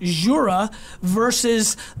from Jura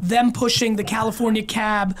versus them pushing the California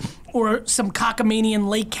Cab or some cockamanian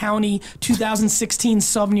Lake County 2016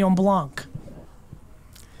 Sauvignon Blanc.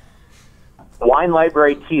 Wine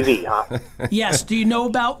Library TV, huh? Yes. Do you know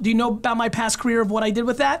about my past career of what I did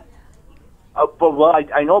with that?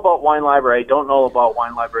 I know about Wine Library. I don't know about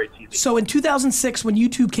Wine Library TV. So in 2006, when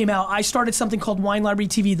YouTube came out, I started something called Wine Library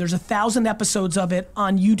TV. There's 1,000 episodes of it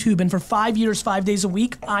on YouTube, and for 5 years, 5 days a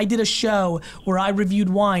week, I did a show where I reviewed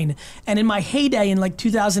wine. And in my heyday, in like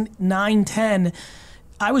 2009, 10,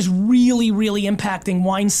 I was really, really impacting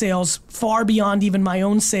wine sales far beyond even my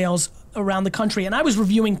own sales around the country. And I was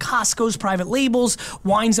reviewing Costco's private labels,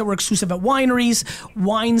 wines that were exclusive at wineries,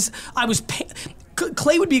 wines.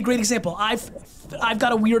 Clay would be a great example. I've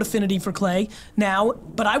got a weird affinity for Clay now,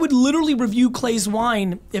 but I would literally review Clay's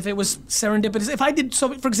wine if it was serendipitous. If I did,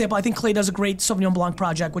 so for example, I think Clay does a great Sauvignon Blanc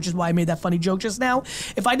project, which is why I made that funny joke just now.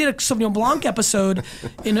 If I did a Sauvignon Blanc episode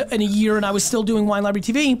in a year and I was still doing Wine Library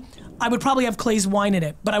TV, I would probably have Clay's wine in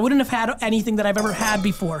it, but I wouldn't have had anything that I've ever had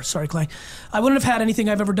before. Sorry, Clay. I wouldn't have had anything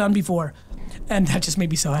I've ever done before. And that just made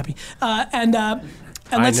me so happy. And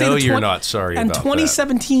let's I know say you're not sorry and about that.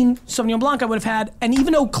 2017 Sauvignon Blanc I would have had, and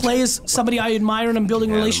even though Clay is somebody I admire and I'm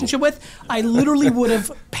building a relationship with, I literally would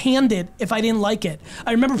have panned it if I didn't like it.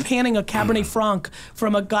 I remember panning a Cabernet Franc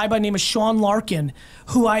from a guy by the name of Sean Larkin,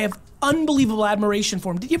 who I have unbelievable admiration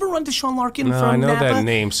for him. Did you ever run to Sean Larkin No, from I know Napa? that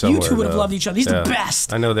name somewhere, You two would have though. loved each other. He's Yeah. the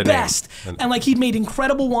best. I know the best. name. And like he'd made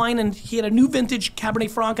incredible wine, and he had a new vintage Cabernet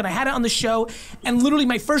Franc, and I had it on the show. And literally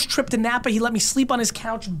my first trip to Napa, he let me sleep on his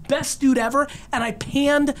couch. Best dude ever. And I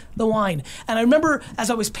panned the wine. And I remember as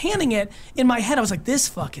I was panning it, in my head I was like, this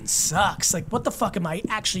fucking sucks. Like, what the fuck am I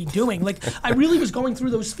actually doing? Like, I really was going through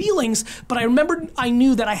those feelings, but I remembered I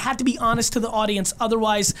knew that I had to be honest to the audience.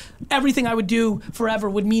 Otherwise, everything I would do forever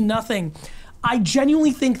would mean nothing. I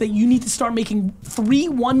genuinely think that you need to start making 3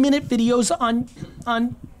 one-minute videos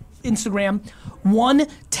on Instagram, 1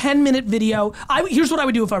 10-minute video. Here's what I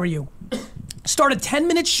would do if I were you. Start a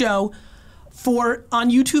 10-minute show on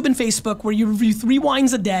YouTube and Facebook where you review 3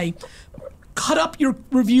 wines a day. Cut up your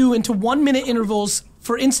review into 1-minute intervals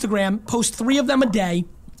for Instagram, post 3 of them a day,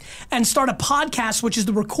 and start a podcast, which is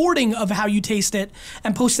the recording of how you taste it,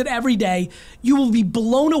 and post it every day. You will be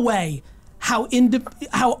blown away how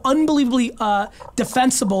unbelievably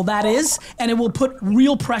defensible that is, and it will put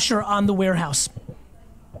real pressure on the warehouse.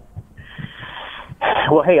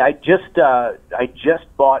 Well, hey, I just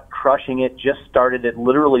bought Crushing It. Just started it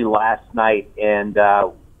literally last night, and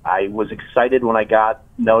I was excited when I got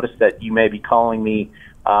notice that you may be calling me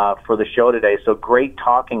for the show today. So great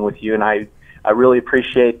talking with you, and I really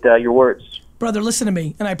appreciate your words. Brother, listen to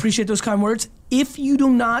me, and I appreciate those kind words. If you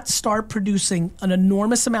do not start producing an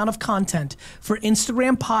enormous amount of content for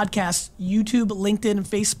Instagram, podcasts, YouTube, LinkedIn, and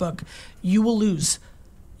Facebook, you will lose.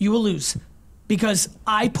 You will lose. Because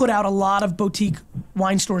I put out a lot of boutique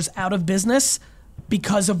wine stores out of business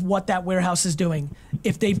because of what that warehouse is doing.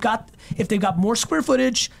 If they've got more square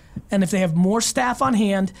footage, and if they have more staff on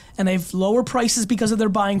hand, and they have lower prices because of their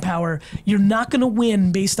buying power, you're not going to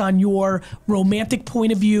win based on your romantic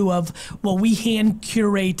point of view of, well, we hand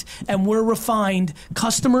curate and we're refined.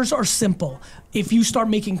 Customers are simple. If you start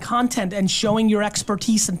making content and showing your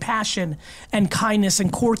expertise and passion and kindness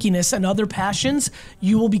and quirkiness and other passions,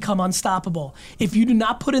 you will become unstoppable. If you do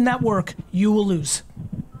not put in that work, you will lose.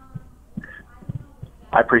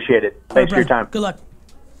 I appreciate it. Thanks for your time. Good luck.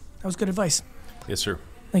 That was good advice. Yes, sir.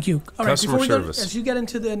 Thank you. All right, Customer before we go, service. as you get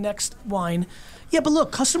into the next wine, yeah, but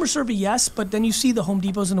look, customer service, yes, but then you see the Home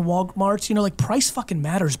Depots and the Walmarts, like price fucking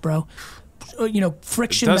matters, bro.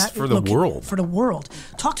 Friction. It does for the world. For the world.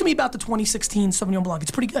 Talk to me about the 2016 Sauvignon Blanc.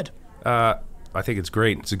 It's pretty good. I think it's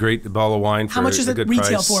great. It's a great bottle of wine for How much does a it good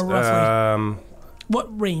retail price. for, roughly?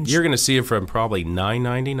 What range? You're going to see it from probably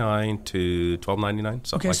 $9.99 to $12.99,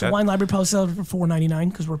 something okay, like so that. Wine Library probably sells it for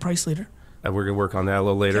 $4.99 because we're a price leader. We're going to work on that a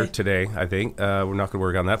little later today, I think. We're not going to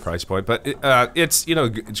work on that price point. But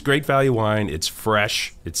it's great value wine. It's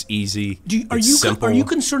fresh. It's easy. It's simple. Are you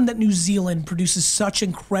concerned that New Zealand produces such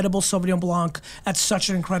incredible Sauvignon Blanc at such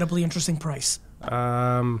an incredibly interesting price?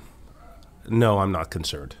 No, I'm not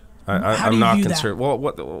concerned. How do I'm you not view concerned. Well,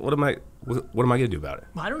 what am I going to do about it?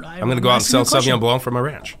 I don't know. I'm going to go out and sell Sauvignon Blanc from my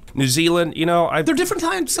ranch. New Zealand, they're different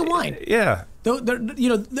types of wine. Yeah.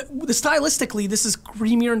 Stylistically, this is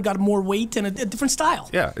creamier and got more weight and a different style.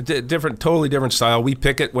 Yeah, totally different style. We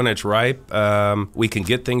pick it when it's ripe. We can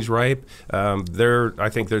get things ripe. I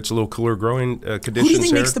think there's a little cooler growing conditions. Who do you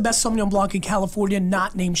think makes the best Sauvignon Blanc in California,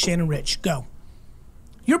 not named Shannon Ridge? Go.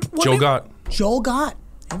 Joel Gott. Joel Gott.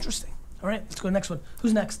 Interesting. All right, let's go to the next one.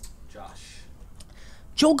 Who's next? Josh.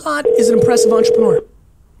 Joel Gott is an impressive entrepreneur.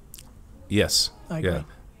 Yes. I agree. Yeah.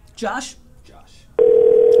 Josh?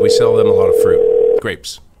 We sell them a lot of fruit.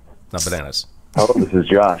 Grapes, not bananas. Hello, this is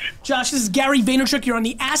Josh. Josh, this is Gary Vaynerchuk. You're on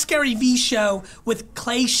the Ask Gary V show with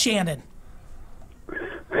Clay Shannon.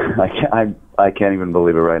 I can't even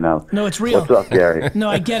believe it right now. No, it's real. What's up, Gary? No,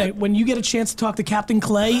 I get it. When you get a chance to talk to Captain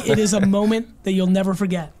Clay, it is a moment that you'll never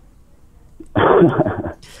forget. All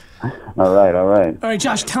right. All right,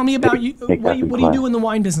 Josh, tell me about you. Hey, what do you do in the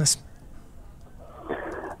wine business?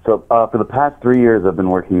 So for the past 3 years, I've been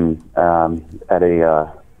working at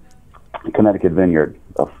a Connecticut vineyard.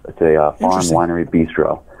 It's a farm winery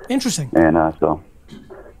bistro. Interesting. And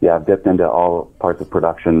yeah, I've dipped into all parts of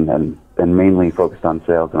production and mainly focused on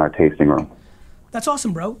sales in our tasting room. That's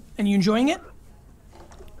awesome, bro. And you enjoying it?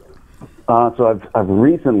 So I've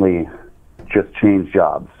recently just changed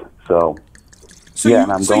jobs. So yeah,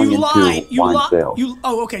 and I'm going into wine sales.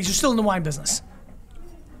 Okay. So you're still in the wine business.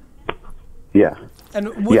 Yeah. And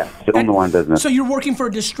still in the wine business. So you're working for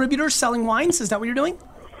a distributor selling wines? Is that what you're doing?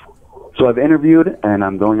 So I've interviewed, and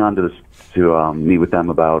I'm going on to meet with them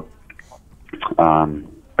about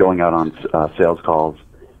going out on sales calls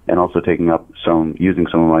and also using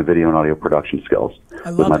some of my video and audio production skills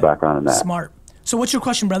with my background in that. Smart. So what's your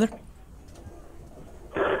question, brother?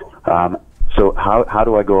 So how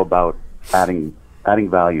do I go about adding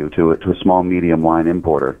value to a small medium wine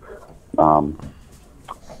importer?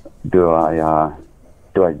 Do I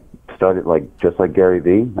start it just like Gary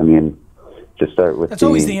V? I mean, just start with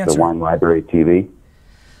the Wine Library TV.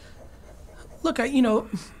 Look,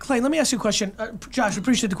 Clay, let me ask you a question. Josh,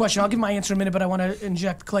 appreciate the question. I'll give my answer in a minute, but I want to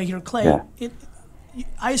inject Clay here. Clay,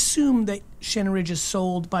 I assume that Shannon Ridge is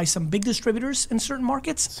sold by some big distributors in certain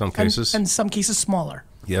markets. Some cases. And some cases smaller.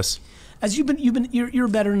 Yes. As you're a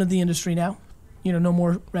veteran of the industry now. No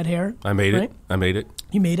more red hair. I made right? it. I made it.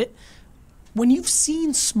 You made it. When you've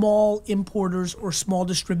seen small importers or small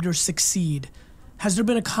distributors succeed, has there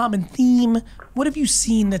been a common theme? What have you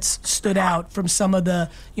seen that's stood out from some of the,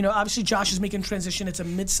 obviously Josh is making transition. It's a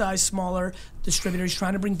mid-sized, smaller distributor. He's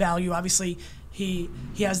trying to bring value. Obviously, he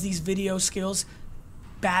has these video skills,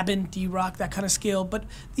 Babin, D-Rock, that kind of skill. But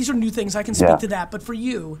these are new things. I can speak to that. But for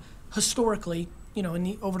you, historically,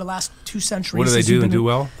 over the last 2 centuries. What do they do and do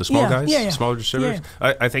well? The small guys, yeah. smaller distributors.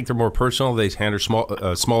 Yeah. I think they're more personal. They handle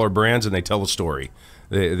smaller brands and they tell the story.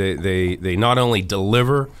 They not only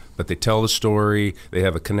deliver, but they tell the story. They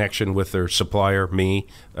have a connection with their supplier, me,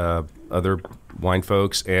 other wine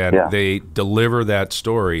folks, and they deliver that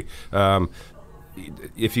story.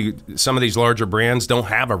 Some of these larger brands don't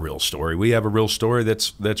have a real story. We have a real story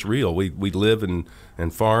that's real. We live and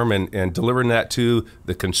farm and delivering that to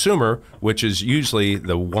the consumer, which is usually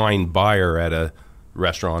the wine buyer at a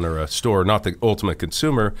restaurant or a store, not the ultimate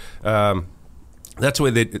consumer. That's the way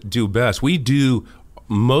they do best. We do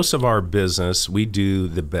most of our business. We do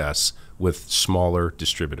the best with smaller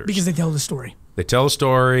distributors because they tell the story. They tell a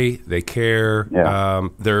story. They care. Yeah.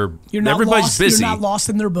 Everybody's lost, busy. You're not lost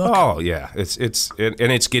in their book. Oh yeah,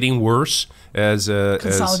 it's getting worse as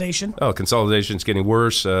consolidation. Consolidation's getting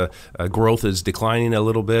worse. Growth is declining a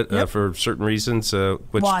little bit for certain reasons,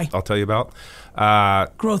 which Why? I'll tell you about.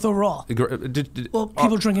 Growth overall. Well,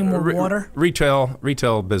 people drinking more water.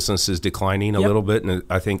 Retail business is declining a little bit, and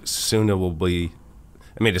I think soon it will be.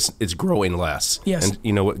 I mean, it's growing less. Yes. And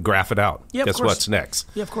you know what? Graph it out. Yeah, Guess what's next?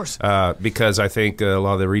 Yeah, of course. Because I think a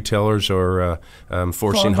lot of the retailers are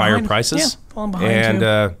forcing higher prices. Yeah, falling behind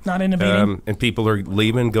too. Not innovating. And people are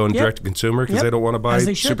leaving, going direct to consumer because they don't want to buy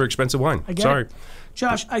super expensive wine. Sorry.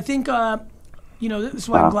 Josh, I think, this is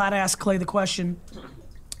why I'm glad I asked Clay the question.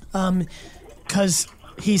 Because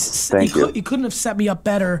he couldn't have set me up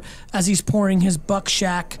better as he's pouring his Buck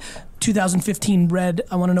Shack 2015 red.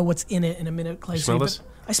 I want to know what's in it in a minute, Clay. You smell this?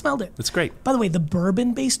 I smelled it. It's great. By the way, the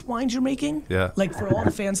bourbon-based wines you're making, like for all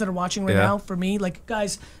the fans that are watching right now, for me, like,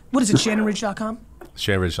 guys, what is it, ShannonRidge.com?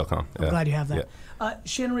 ShannonRidge.com. I'm glad you have that.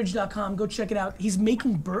 ShannonRidge.com, go check it out. He's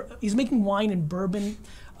making wine in bourbon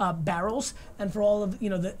barrels, and for all of,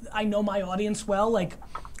 I know my audience well, like,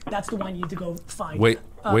 that's the wine you need to go find.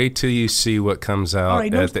 Wait till you see what comes out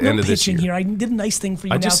right, at the end of this year. Here. I did a nice thing for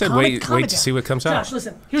you. I just said wait to see what comes out. Josh,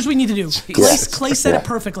 listen. Here's what we need to do. Clay said it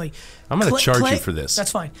perfectly. I'm going to charge you for this.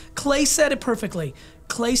 That's fine. Clay said it perfectly.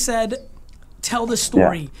 Clay said, "Tell the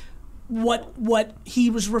story." Yeah. What he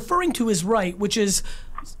was referring to is right, which is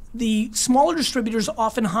the smaller distributors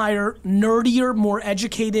often hire nerdier, more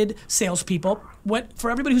educated salespeople. For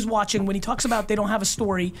everybody who's watching, when he talks about they don't have a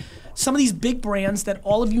story, some of these big brands that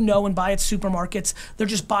all of you know and buy at supermarkets, they're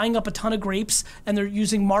just buying up a ton of grapes and they're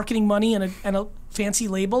using marketing money and a fancy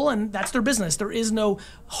label, and that's their business. There is no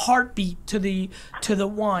heartbeat to the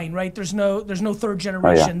wine, right? There's no third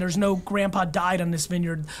generation. Oh, yeah. There's no grandpa died on this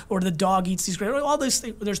vineyard or the dog eats these grapes. All this,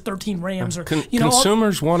 there's 13 rams or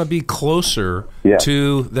consumers want to be closer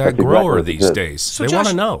to that grower these days. So they Josh, want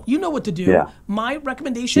to know. You know what to do. Yeah. My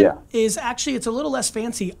recommendation is actually it's a little less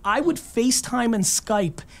fancy. I would FaceTime and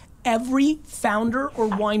Skype every founder or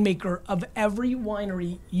winemaker of every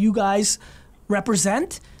winery you guys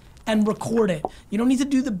represent and record it. You don't need to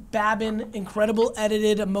do the Babin incredible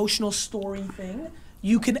edited emotional story thing.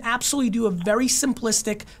 You can absolutely do a very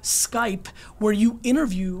simplistic Skype where you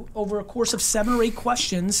interview over a course of 7 or 8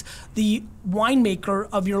 questions the winemaker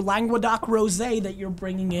of your Languedoc Rosé that you're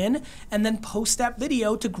bringing in, and then post that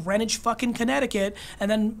video to Greenwich fucking Connecticut, and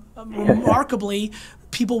then remarkably,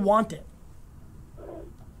 people want it.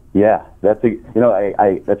 Yeah, that's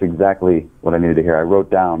that's exactly what I needed to hear. I wrote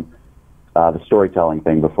down the storytelling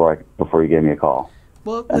thing before you gave me a call.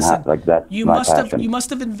 Well, listen, that's you my must passion.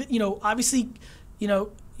 have obviously,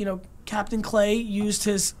 Captain Clay used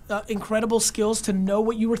his incredible skills to know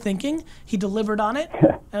what you were thinking. He delivered on it,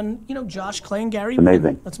 and Josh, Clay, and Gary.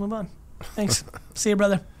 Amazing. Let's move on. Thanks. See you,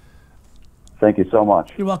 brother. Thank you so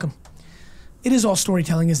much. You're welcome. It is all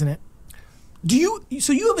storytelling, isn't it?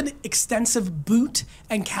 So you have an extensive boot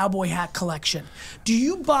and cowboy hat collection. Do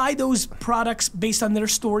you buy those products based on their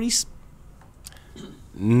stories?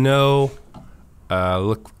 No.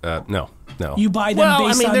 No. You buy them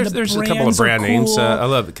based on there's a couple of brand names. I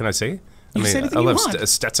love. Can I say? I love want.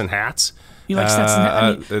 Stetson hats. You like Stetson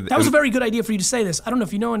hats? That was a very good idea for you to say this. I don't know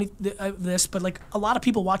if you know any of this, but like a lot of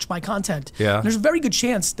people watch my content. Yeah. There's a very good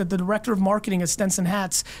chance that the director of marketing at Stetson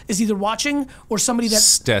Hats is either watching or somebody that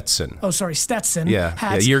Stetson. Oh, sorry, Stetson. Hats.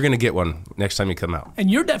 Yeah, you're gonna get one next time you come out.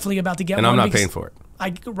 And you're definitely about to get one. And I'm not paying for it.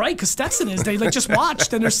 Right, because Stetson is. They just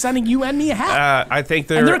watched, and they're sending you and me a hat. I think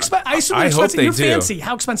they're. And they're I assume they're expensive. You're do. Fancy.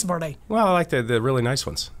 How expensive are they? Well, I like the really nice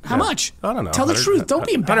ones. How much? I don't know. Tell the truth. Don't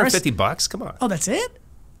be embarrassed. $150. Come on. Oh, that's it?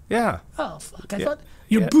 Yeah. Oh, fuck. I thought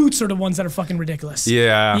your boots are the ones that are fucking ridiculous.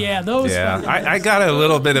 Yeah. Yeah, those. Yeah. I got a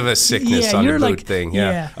little bit of a sickness on the boot thing.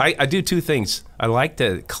 Yeah. I do 2 things. I like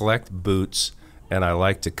to collect boots, and I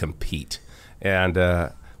like to compete. And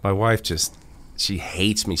my wife she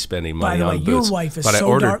hates me spending By money the way, on your boots. wife is but so I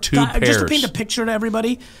ordered dark. 2 God, pairs. just to paint a picture to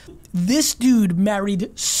everybody, this dude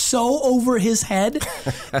married so over his head,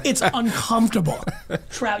 it's uncomfortable.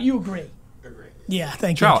 Trout, you agree? Agree. Yeah,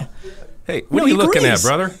 thank you. Trout, hey, what are you looking at,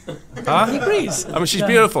 brother? Huh? He agrees. I mean, she's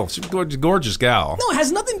beautiful. She's a gorgeous gal. No, it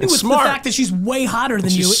has nothing to do And with smart. the fact that she's way hotter than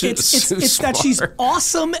She's you. It's that she's smart.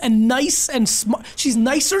 awesome and nice and smart. She's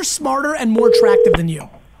nicer, smarter, and more attractive than you.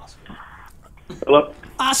 Hello.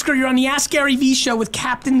 Oscar, you're on the Ask Gary V show with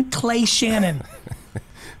Captain Clay Shannon.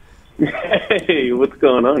 Hey, what's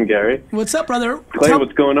going on, Gary? What's up, brother? Clay,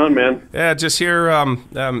 what's going on, man? Yeah, just here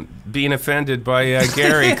being offended by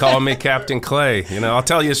Gary calling me Captain Clay. You know, I'll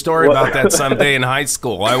tell you a story about that someday in high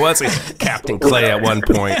school. I was a Captain Clay at one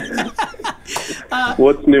point.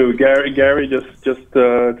 What's new, Gary? Gary, just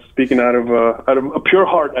speaking out of a pure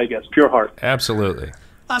heart, I guess, pure heart. Absolutely.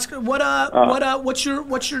 Oscar, what's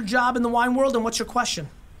your job in the wine world, and what's your question?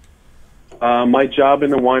 My job in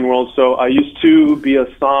the wine world. So I used to be a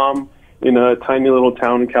somm in a tiny little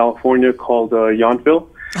town in California called Yountville,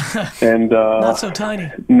 and Not so tiny.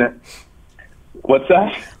 What's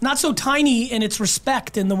that? Not so tiny in its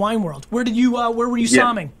respect in the wine world. Where were you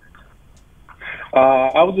somming?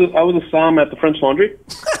 I was a somm at the French Laundry.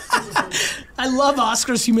 I love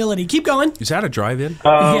Oscar's humility. Keep going. Is that a drive-in?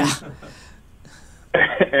 Yeah.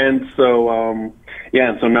 And so,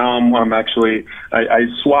 and so now I'm actually I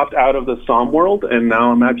swapped out of the somm world, and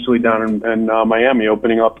now I'm actually down in Miami,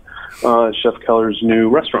 opening up Chef Keller's new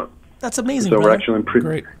restaurant. That's amazing. So brother. we're actually in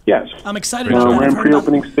Great. Yes. I'm excited about that. We're in I've heard about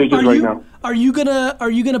pre-opening that. stages right now. Are you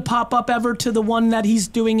gonna pop up ever to the one that he's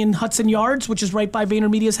doing in Hudson Yards, which is right by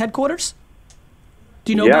VaynerMedia's headquarters?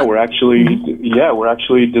 Do you know? Yeah, we're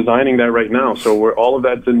actually designing that right now. So all of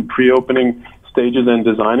that's in pre-opening stages and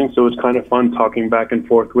designing. So it's kind of fun talking back and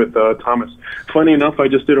forth with Thomas. Funny enough, I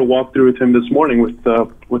just did a walkthrough with him this morning with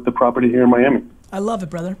the property here in Miami. I love it,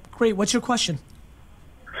 brother. Great. What's your question?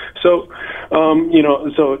 So,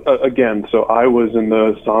 again, so I was in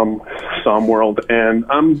the somm world, and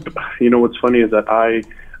what's funny is that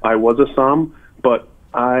I was a somm, but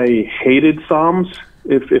I hated somms.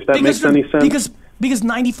 If that makes any sense. Because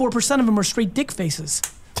 94% of them are straight dick faces.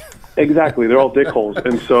 Exactly, they're all dick holes,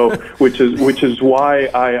 and so which is why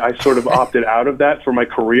I sort of opted out of that for my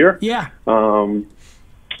career. Yeah.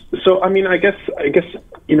 So I mean, I guess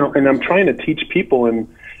and I'm trying to teach people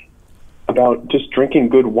about just drinking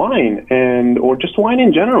good wine or just wine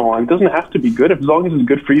in general. It doesn't have to be good. As long as it's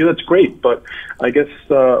good for you, that's great. But I guess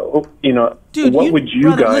Dude, what would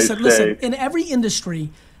you guys say? Listen, in every industry,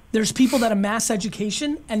 there's people that amass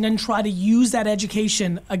education and then try to use that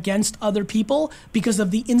education against other people because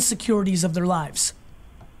of the insecurities of their lives.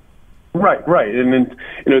 Right, and then,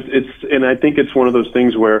 and I think it's one of those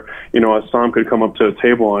things where a somm could come up to a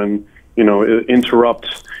table and interrupt.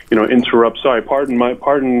 Sorry, pardon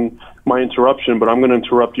my interruption, but I'm going to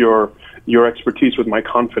interrupt your expertise with my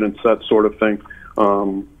confidence. That sort of thing.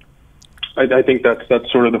 I think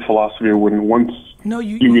that's sort of the philosophy. When once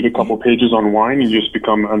you read a couple pages on wine, you just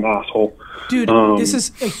become an asshole. Dude, this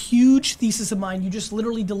is a huge thesis of mine. You just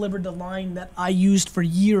literally delivered the line that I used for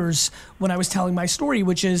years when I was telling my story,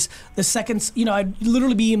 which is the second, I'd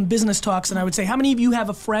literally be in business talks and I would say, how many of you have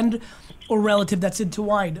a friend or relative that's into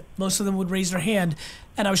wine? Most of them would raise their hand.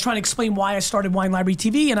 And I was trying to explain why I started Wine Library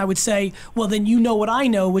TV, and I would say, well, then you know what I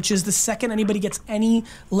know, which is the second anybody gets any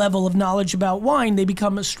level of knowledge about wine, they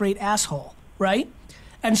become a straight asshole, right?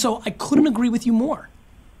 And so I couldn't agree with you more.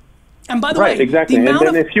 And by the way, exactly. And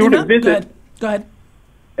then if you were to visit, go ahead.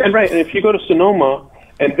 And right, and if you go to Sonoma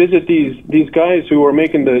and visit these guys who are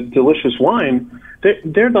making the delicious wine,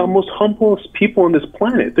 they're the most humblest people on this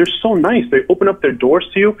planet. They're so nice. They open up their doors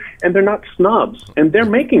to you, and they're not snobs, and they're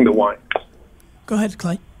making the wine. Go ahead,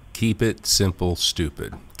 Clay. Keep it simple,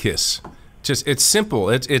 stupid. KISS. Just it's simple.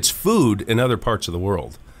 It's food in other parts of the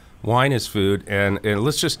world. Wine is food, and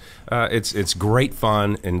let's just it's great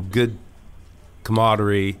fun and good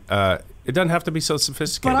camaraderie. It doesn't have to be so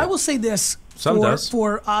sophisticated. But I will say this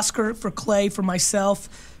for Oscar, for Clay, for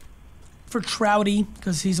myself, for Trouty,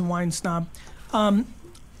 because he's a wine snob. I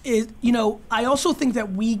also think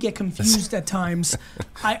that we get confused at times.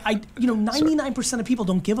 99% of people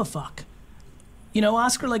don't give a fuck.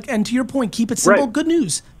 Oscar, and to your point, keep it simple. Right. Good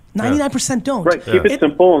news. 99% don't. Right. Keep it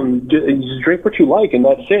simple and just drink what you like, and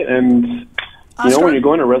that's it. And Oscar, when you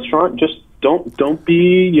go in a restaurant, just don't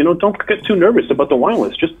get too nervous about the wine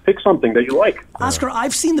list. Just pick something that you like. Oscar,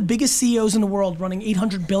 I've seen the biggest CEOs in the world running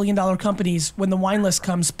 $800 billion companies. When the wine list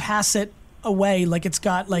comes, pass it away like it's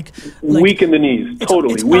got like weak in the knees.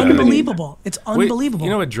 Totally it's weak in the knees. Unbelievable. It's unbelievable.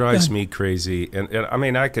 What drives me crazy, and I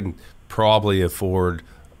mean I can probably afford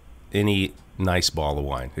any nice bottle of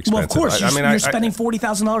wine. Expensive. Well, of course, you're spending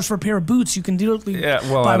 $40,000 for a pair of boots. You can do it. Yeah,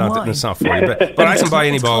 well, buy I don't. wine. It's not 40, but I can buy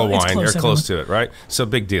any bottle of wine. You're close to it, right? So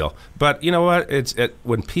big deal. But you know what?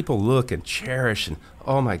 When people look and cherish and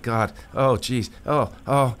oh my God, oh geez, I'm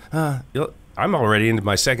already into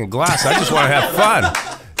my second glass. I just want to have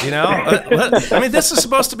fun. You know, I mean, this is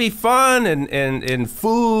supposed to be fun and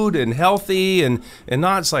food and healthy and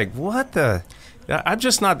not. It's like what the. I'm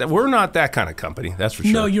just not that. We're not that kind of company. That's for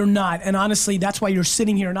sure. No, you're not. And honestly, that's why you're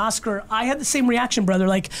sitting here. And Oscar, I had the same reaction, brother.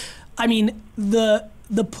 Like, I mean, the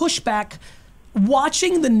pushback,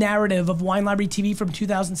 watching the narrative of Wine Library TV from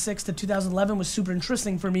 2006 to 2011 was super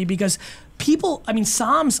interesting for me because people, I mean,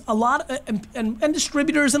 Psalms, a lot, and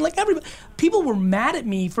distributors and like everybody, people were mad at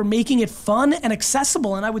me for making it fun and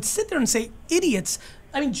accessible. And I would sit there and say, idiots.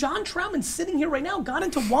 I mean, John Troutman sitting here right now got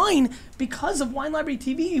into wine because of Wine Library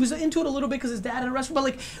TV. He was into it a little bit because his dad had a restaurant,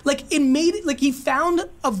 but like it made it, like he found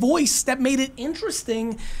a voice that made it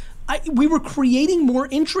interesting. We were creating more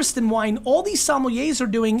interest in wine. All these sommeliers are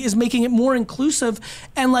doing is making it more inclusive,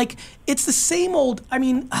 and like it's the same old. I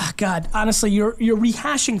mean, God, honestly, you're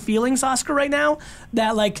rehashing feelings, Oscar, right now.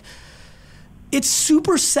 That like. It's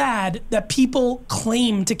super sad that people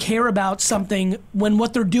claim to care about something when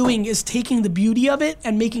what they're doing is taking the beauty of it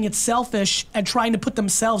and making it selfish and trying to put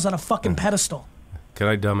themselves on a fucking pedestal. Can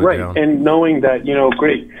I dumb it down? And knowing that,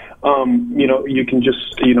 great, you can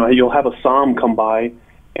just, you'll have a somm come by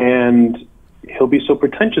and he'll be so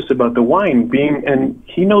pretentious about the wine and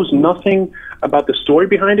he knows nothing about the story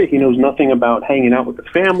behind it. He knows nothing about hanging out with the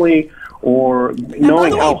family or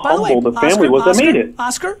knowing how humble the family was that made it.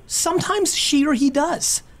 Oscar, sometimes she or he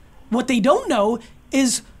does. What they don't know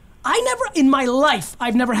is in my life,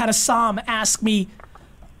 I've never had a somm ask me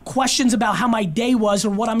questions about how my day was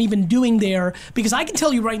or what I'm even doing there, because I can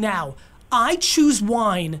tell you right now, I choose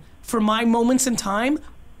wine for my moments in time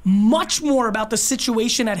much more about the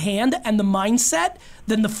situation at hand and the mindset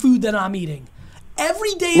than the food that I'm eating.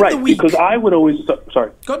 Every day of the week. Right, because I would always,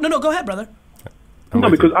 sorry. Go ahead, brother. No,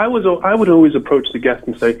 because I would always approach the guest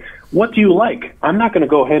and say, what do you like? I'm not going to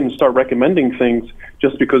go ahead and start recommending things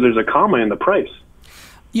just because there's a comma in the price.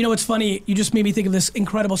 You know, it's funny. You just made me think of this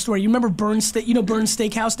incredible story. You remember Burns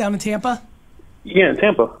Steakhouse down in Tampa? Yeah, in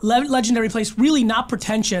Tampa. Legendary place, really not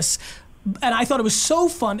pretentious. And I thought it was so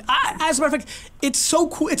fun. As a matter of fact, it's so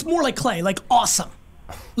cool. It's more like Clay, like awesome.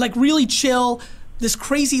 Like really chill, this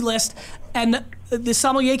crazy list. And the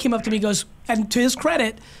sommelier came up to me and goes, and to his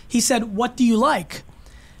credit, he said, what do you like?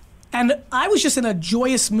 And I was just in a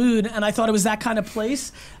joyous mood, and I thought it was that kind of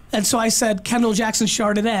place. And so I said, Kendall Jackson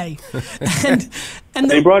Chardonnay. and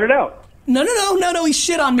they brought it out. No, he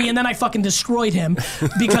shit on me, and then I fucking destroyed him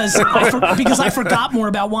because I forgot more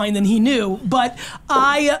about wine than he knew. But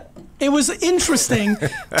it was interesting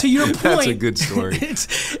to your point. That's a good story.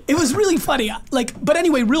 It was really funny. But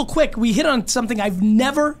anyway, real quick, we hit on something I've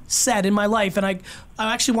never said in my life, and I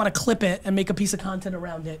actually want to clip it and make a piece of content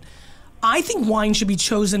around it. I think wine should be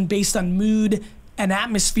chosen based on mood and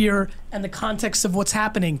atmosphere and the context of what's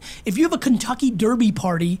happening. If you have a Kentucky Derby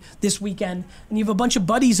party this weekend and you have a bunch of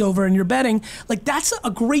buddies over and you're betting, like that's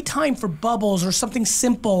a great time for bubbles or something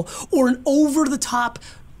simple or an over-the-top,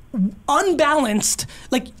 unbalanced,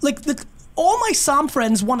 all my Somm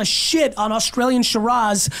friends want to shit on Australian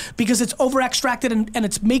Shiraz because it's over-extracted and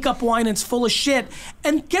it's makeup wine and it's full of shit.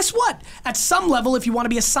 And guess what? At some level, if you want to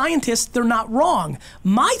be a scientist, they're not wrong.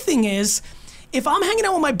 My thing is, if I'm hanging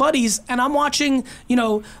out with my buddies and I'm watching,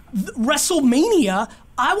 WrestleMania,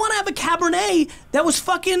 I want to have a Cabernet that was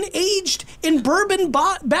fucking aged in bourbon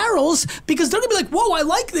barrels because they're going to be like, whoa, I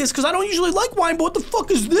like this because I don't usually like wine, but what the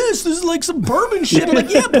fuck is this? This is like some bourbon shit. I'm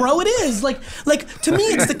like, yeah, bro, it is. Like to me,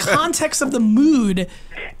 it's the context of the mood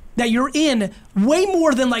that you're in way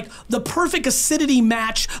more than like the perfect acidity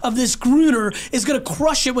match of this Gruner is going to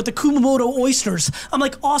crush it with the Kumamoto oysters. I'm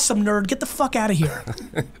like, awesome, nerd. Get the fuck out of here.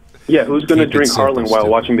 Yeah, who's going to drink Harlan while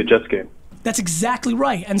watching the Jets game? That's exactly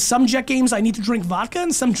right. And some Jet games, I need to drink vodka,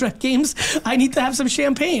 and some Jet games, I need to have some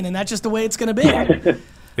champagne, and that's just the way it's going to be.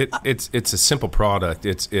 It's a simple product.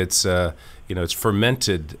 It's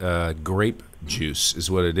fermented grape juice is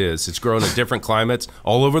what it is. It's grown in different climates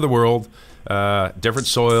all over the world, different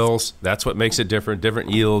soils. That's what makes it different.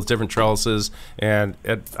 Different yields, different trellises, and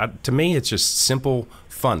to me, it's just simple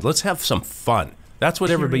fun. Let's have some fun. That's what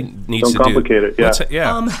everybody needs to do. Don't complicate it.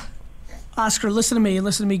 Yeah. Oscar, listen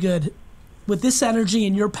to me good. With this energy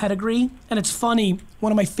and your pedigree, and it's funny,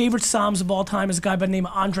 one of my favorite Somms of all time is a guy by the name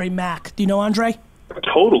of Andre Mack. Do you know Andre?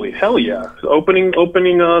 Totally. Hell yeah. Opening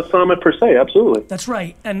Somm at Per Se, absolutely. That's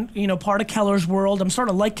right. And, part of Keller's world, I'm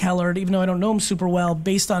starting to like Keller, even though I don't know him super well,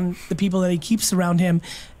 based on the people that he keeps around him.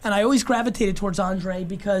 And I always gravitated towards Andre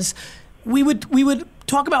because we would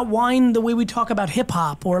talk about wine the way we talk about hip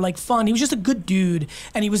hop or like fun. He was just a good dude,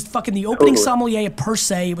 and he was fucking the opening sommelier at Per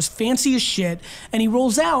Se. It was fancy as shit, and he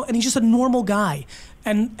rolls out, and he's just a normal guy.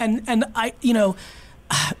 And I,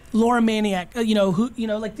 Laura Maniac,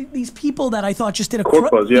 these people that I thought just did a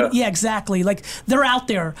Corpus, yeah, exactly. Like, they're out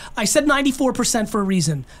there. I said 94% for a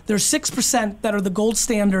reason. There's 6% that are the gold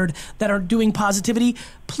standard that are doing positivity.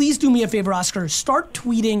 Please do me a favor, Oscar. Start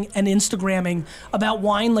tweeting and Instagramming about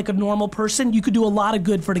wine like a normal person. You could do a lot of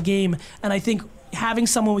good for the game, and I think having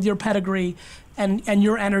someone with your pedigree and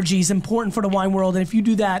your energy is important for the wine world. And if you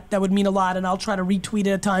do that, that would mean a lot. And I'll try to retweet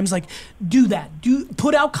it at times. Like, do that.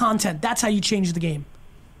 Put out content. That's how you change the game.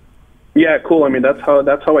 Yeah, cool. I mean, that's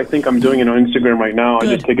how I think I'm doing it on Instagram right now. Good.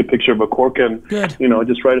 I just take a picture of a cork and, Good.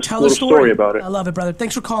 Just write Tell little story about it. I love it, brother.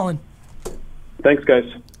 Thanks for calling. Thanks,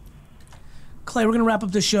 guys. Clay, we're going to wrap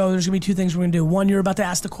up the show. There's going to be two things we're going to do. One, you're about to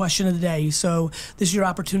ask the question of the day. So this is your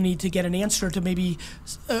opportunity to get an answer to maybe,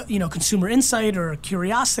 consumer insight or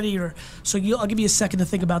curiosity. I'll give you a second to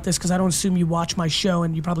think about this because I don't assume you watch my show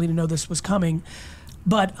and you probably didn't know this was coming.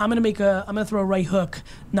 But I'm going to throw a right hook,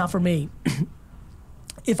 not for me.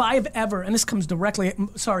 If I have ever, and this comes directly,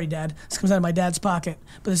 sorry, Dad, this comes out of my dad's pocket,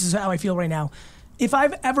 but this is how I feel right now. If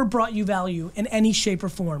I've ever brought you value in any shape or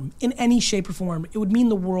form, it would mean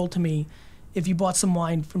the world to me if you bought some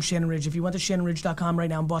wine from Shannon Ridge. If you went to shannonridge.com right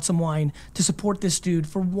now and bought some wine to support this dude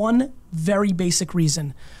for one very basic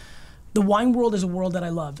reason. The wine world is a world that I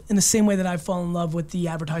love in the same way that I've fallen in love with the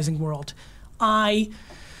advertising world.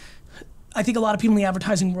 I think a lot of people in the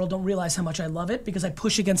advertising world don't realize how much I love it because I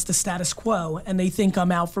push against the status quo and they think I'm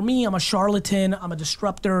out for me, I'm a charlatan, I'm a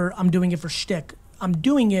disruptor, I'm doing it for shtick. I'm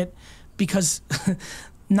doing it because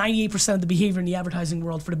 98% of the behavior in the advertising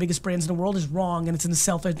world for the biggest brands in the world is wrong and it's in the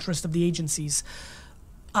self-interest of the agencies.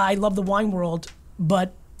 I love the wine world,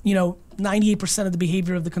 but 98% of the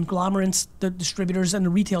behavior of the conglomerates, the distributors, and the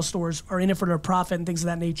retail stores are in it for their profit and things of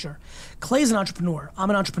that nature. Clay's an entrepreneur. I'm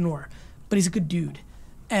an entrepreneur, but he's a good dude.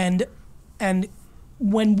 And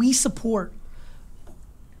when we support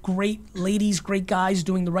great ladies, great guys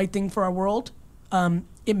doing the right thing for our world,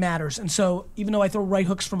 it matters. And so even though I throw right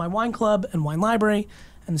hooks for my wine club and wine library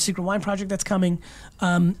and the Secret Wine Project that's coming,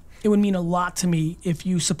 it would mean a lot to me if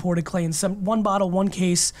you supported Clay in one bottle, one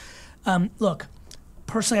case. Look,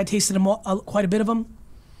 personally, I tasted them quite a bit of them.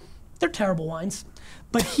 They're terrible wines.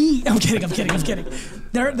 But I'm kidding.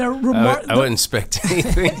 They're remarkable. I wouldn't expect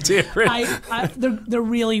anything different. They're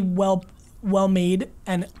really well made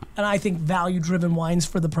and I think value driven wines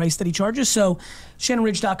for the price that he charges. So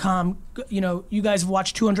shannonridge.com, you guys have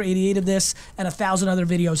watched 288 of this and 1,000 other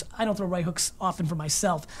videos. I don't throw right hooks often for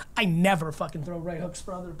myself. I never fucking throw right hooks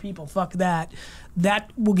for other people. Fuck that. That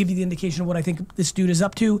will give you the indication of what I think this dude is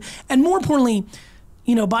up to. And more importantly,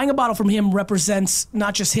 buying a bottle from him represents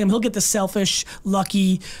not just him. He'll get the selfish,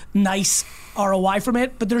 lucky, nice ROI from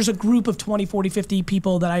it, but there's a group of 20, 40, 50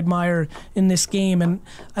 people that I admire in this game, and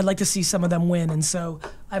I'd like to see some of them win. And so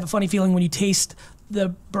I have a funny feeling when you taste the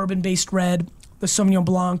bourbon-based red, the Sauvignon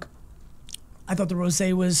Blanc, I thought the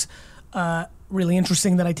Rosé was really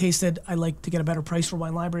interesting that I tasted. I like to get a better price for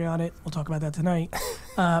Wine Library on it. We'll talk about that tonight.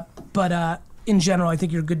 But in general, I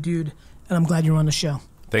think you're a good dude, and I'm glad you're on the show.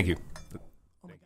 Thank you.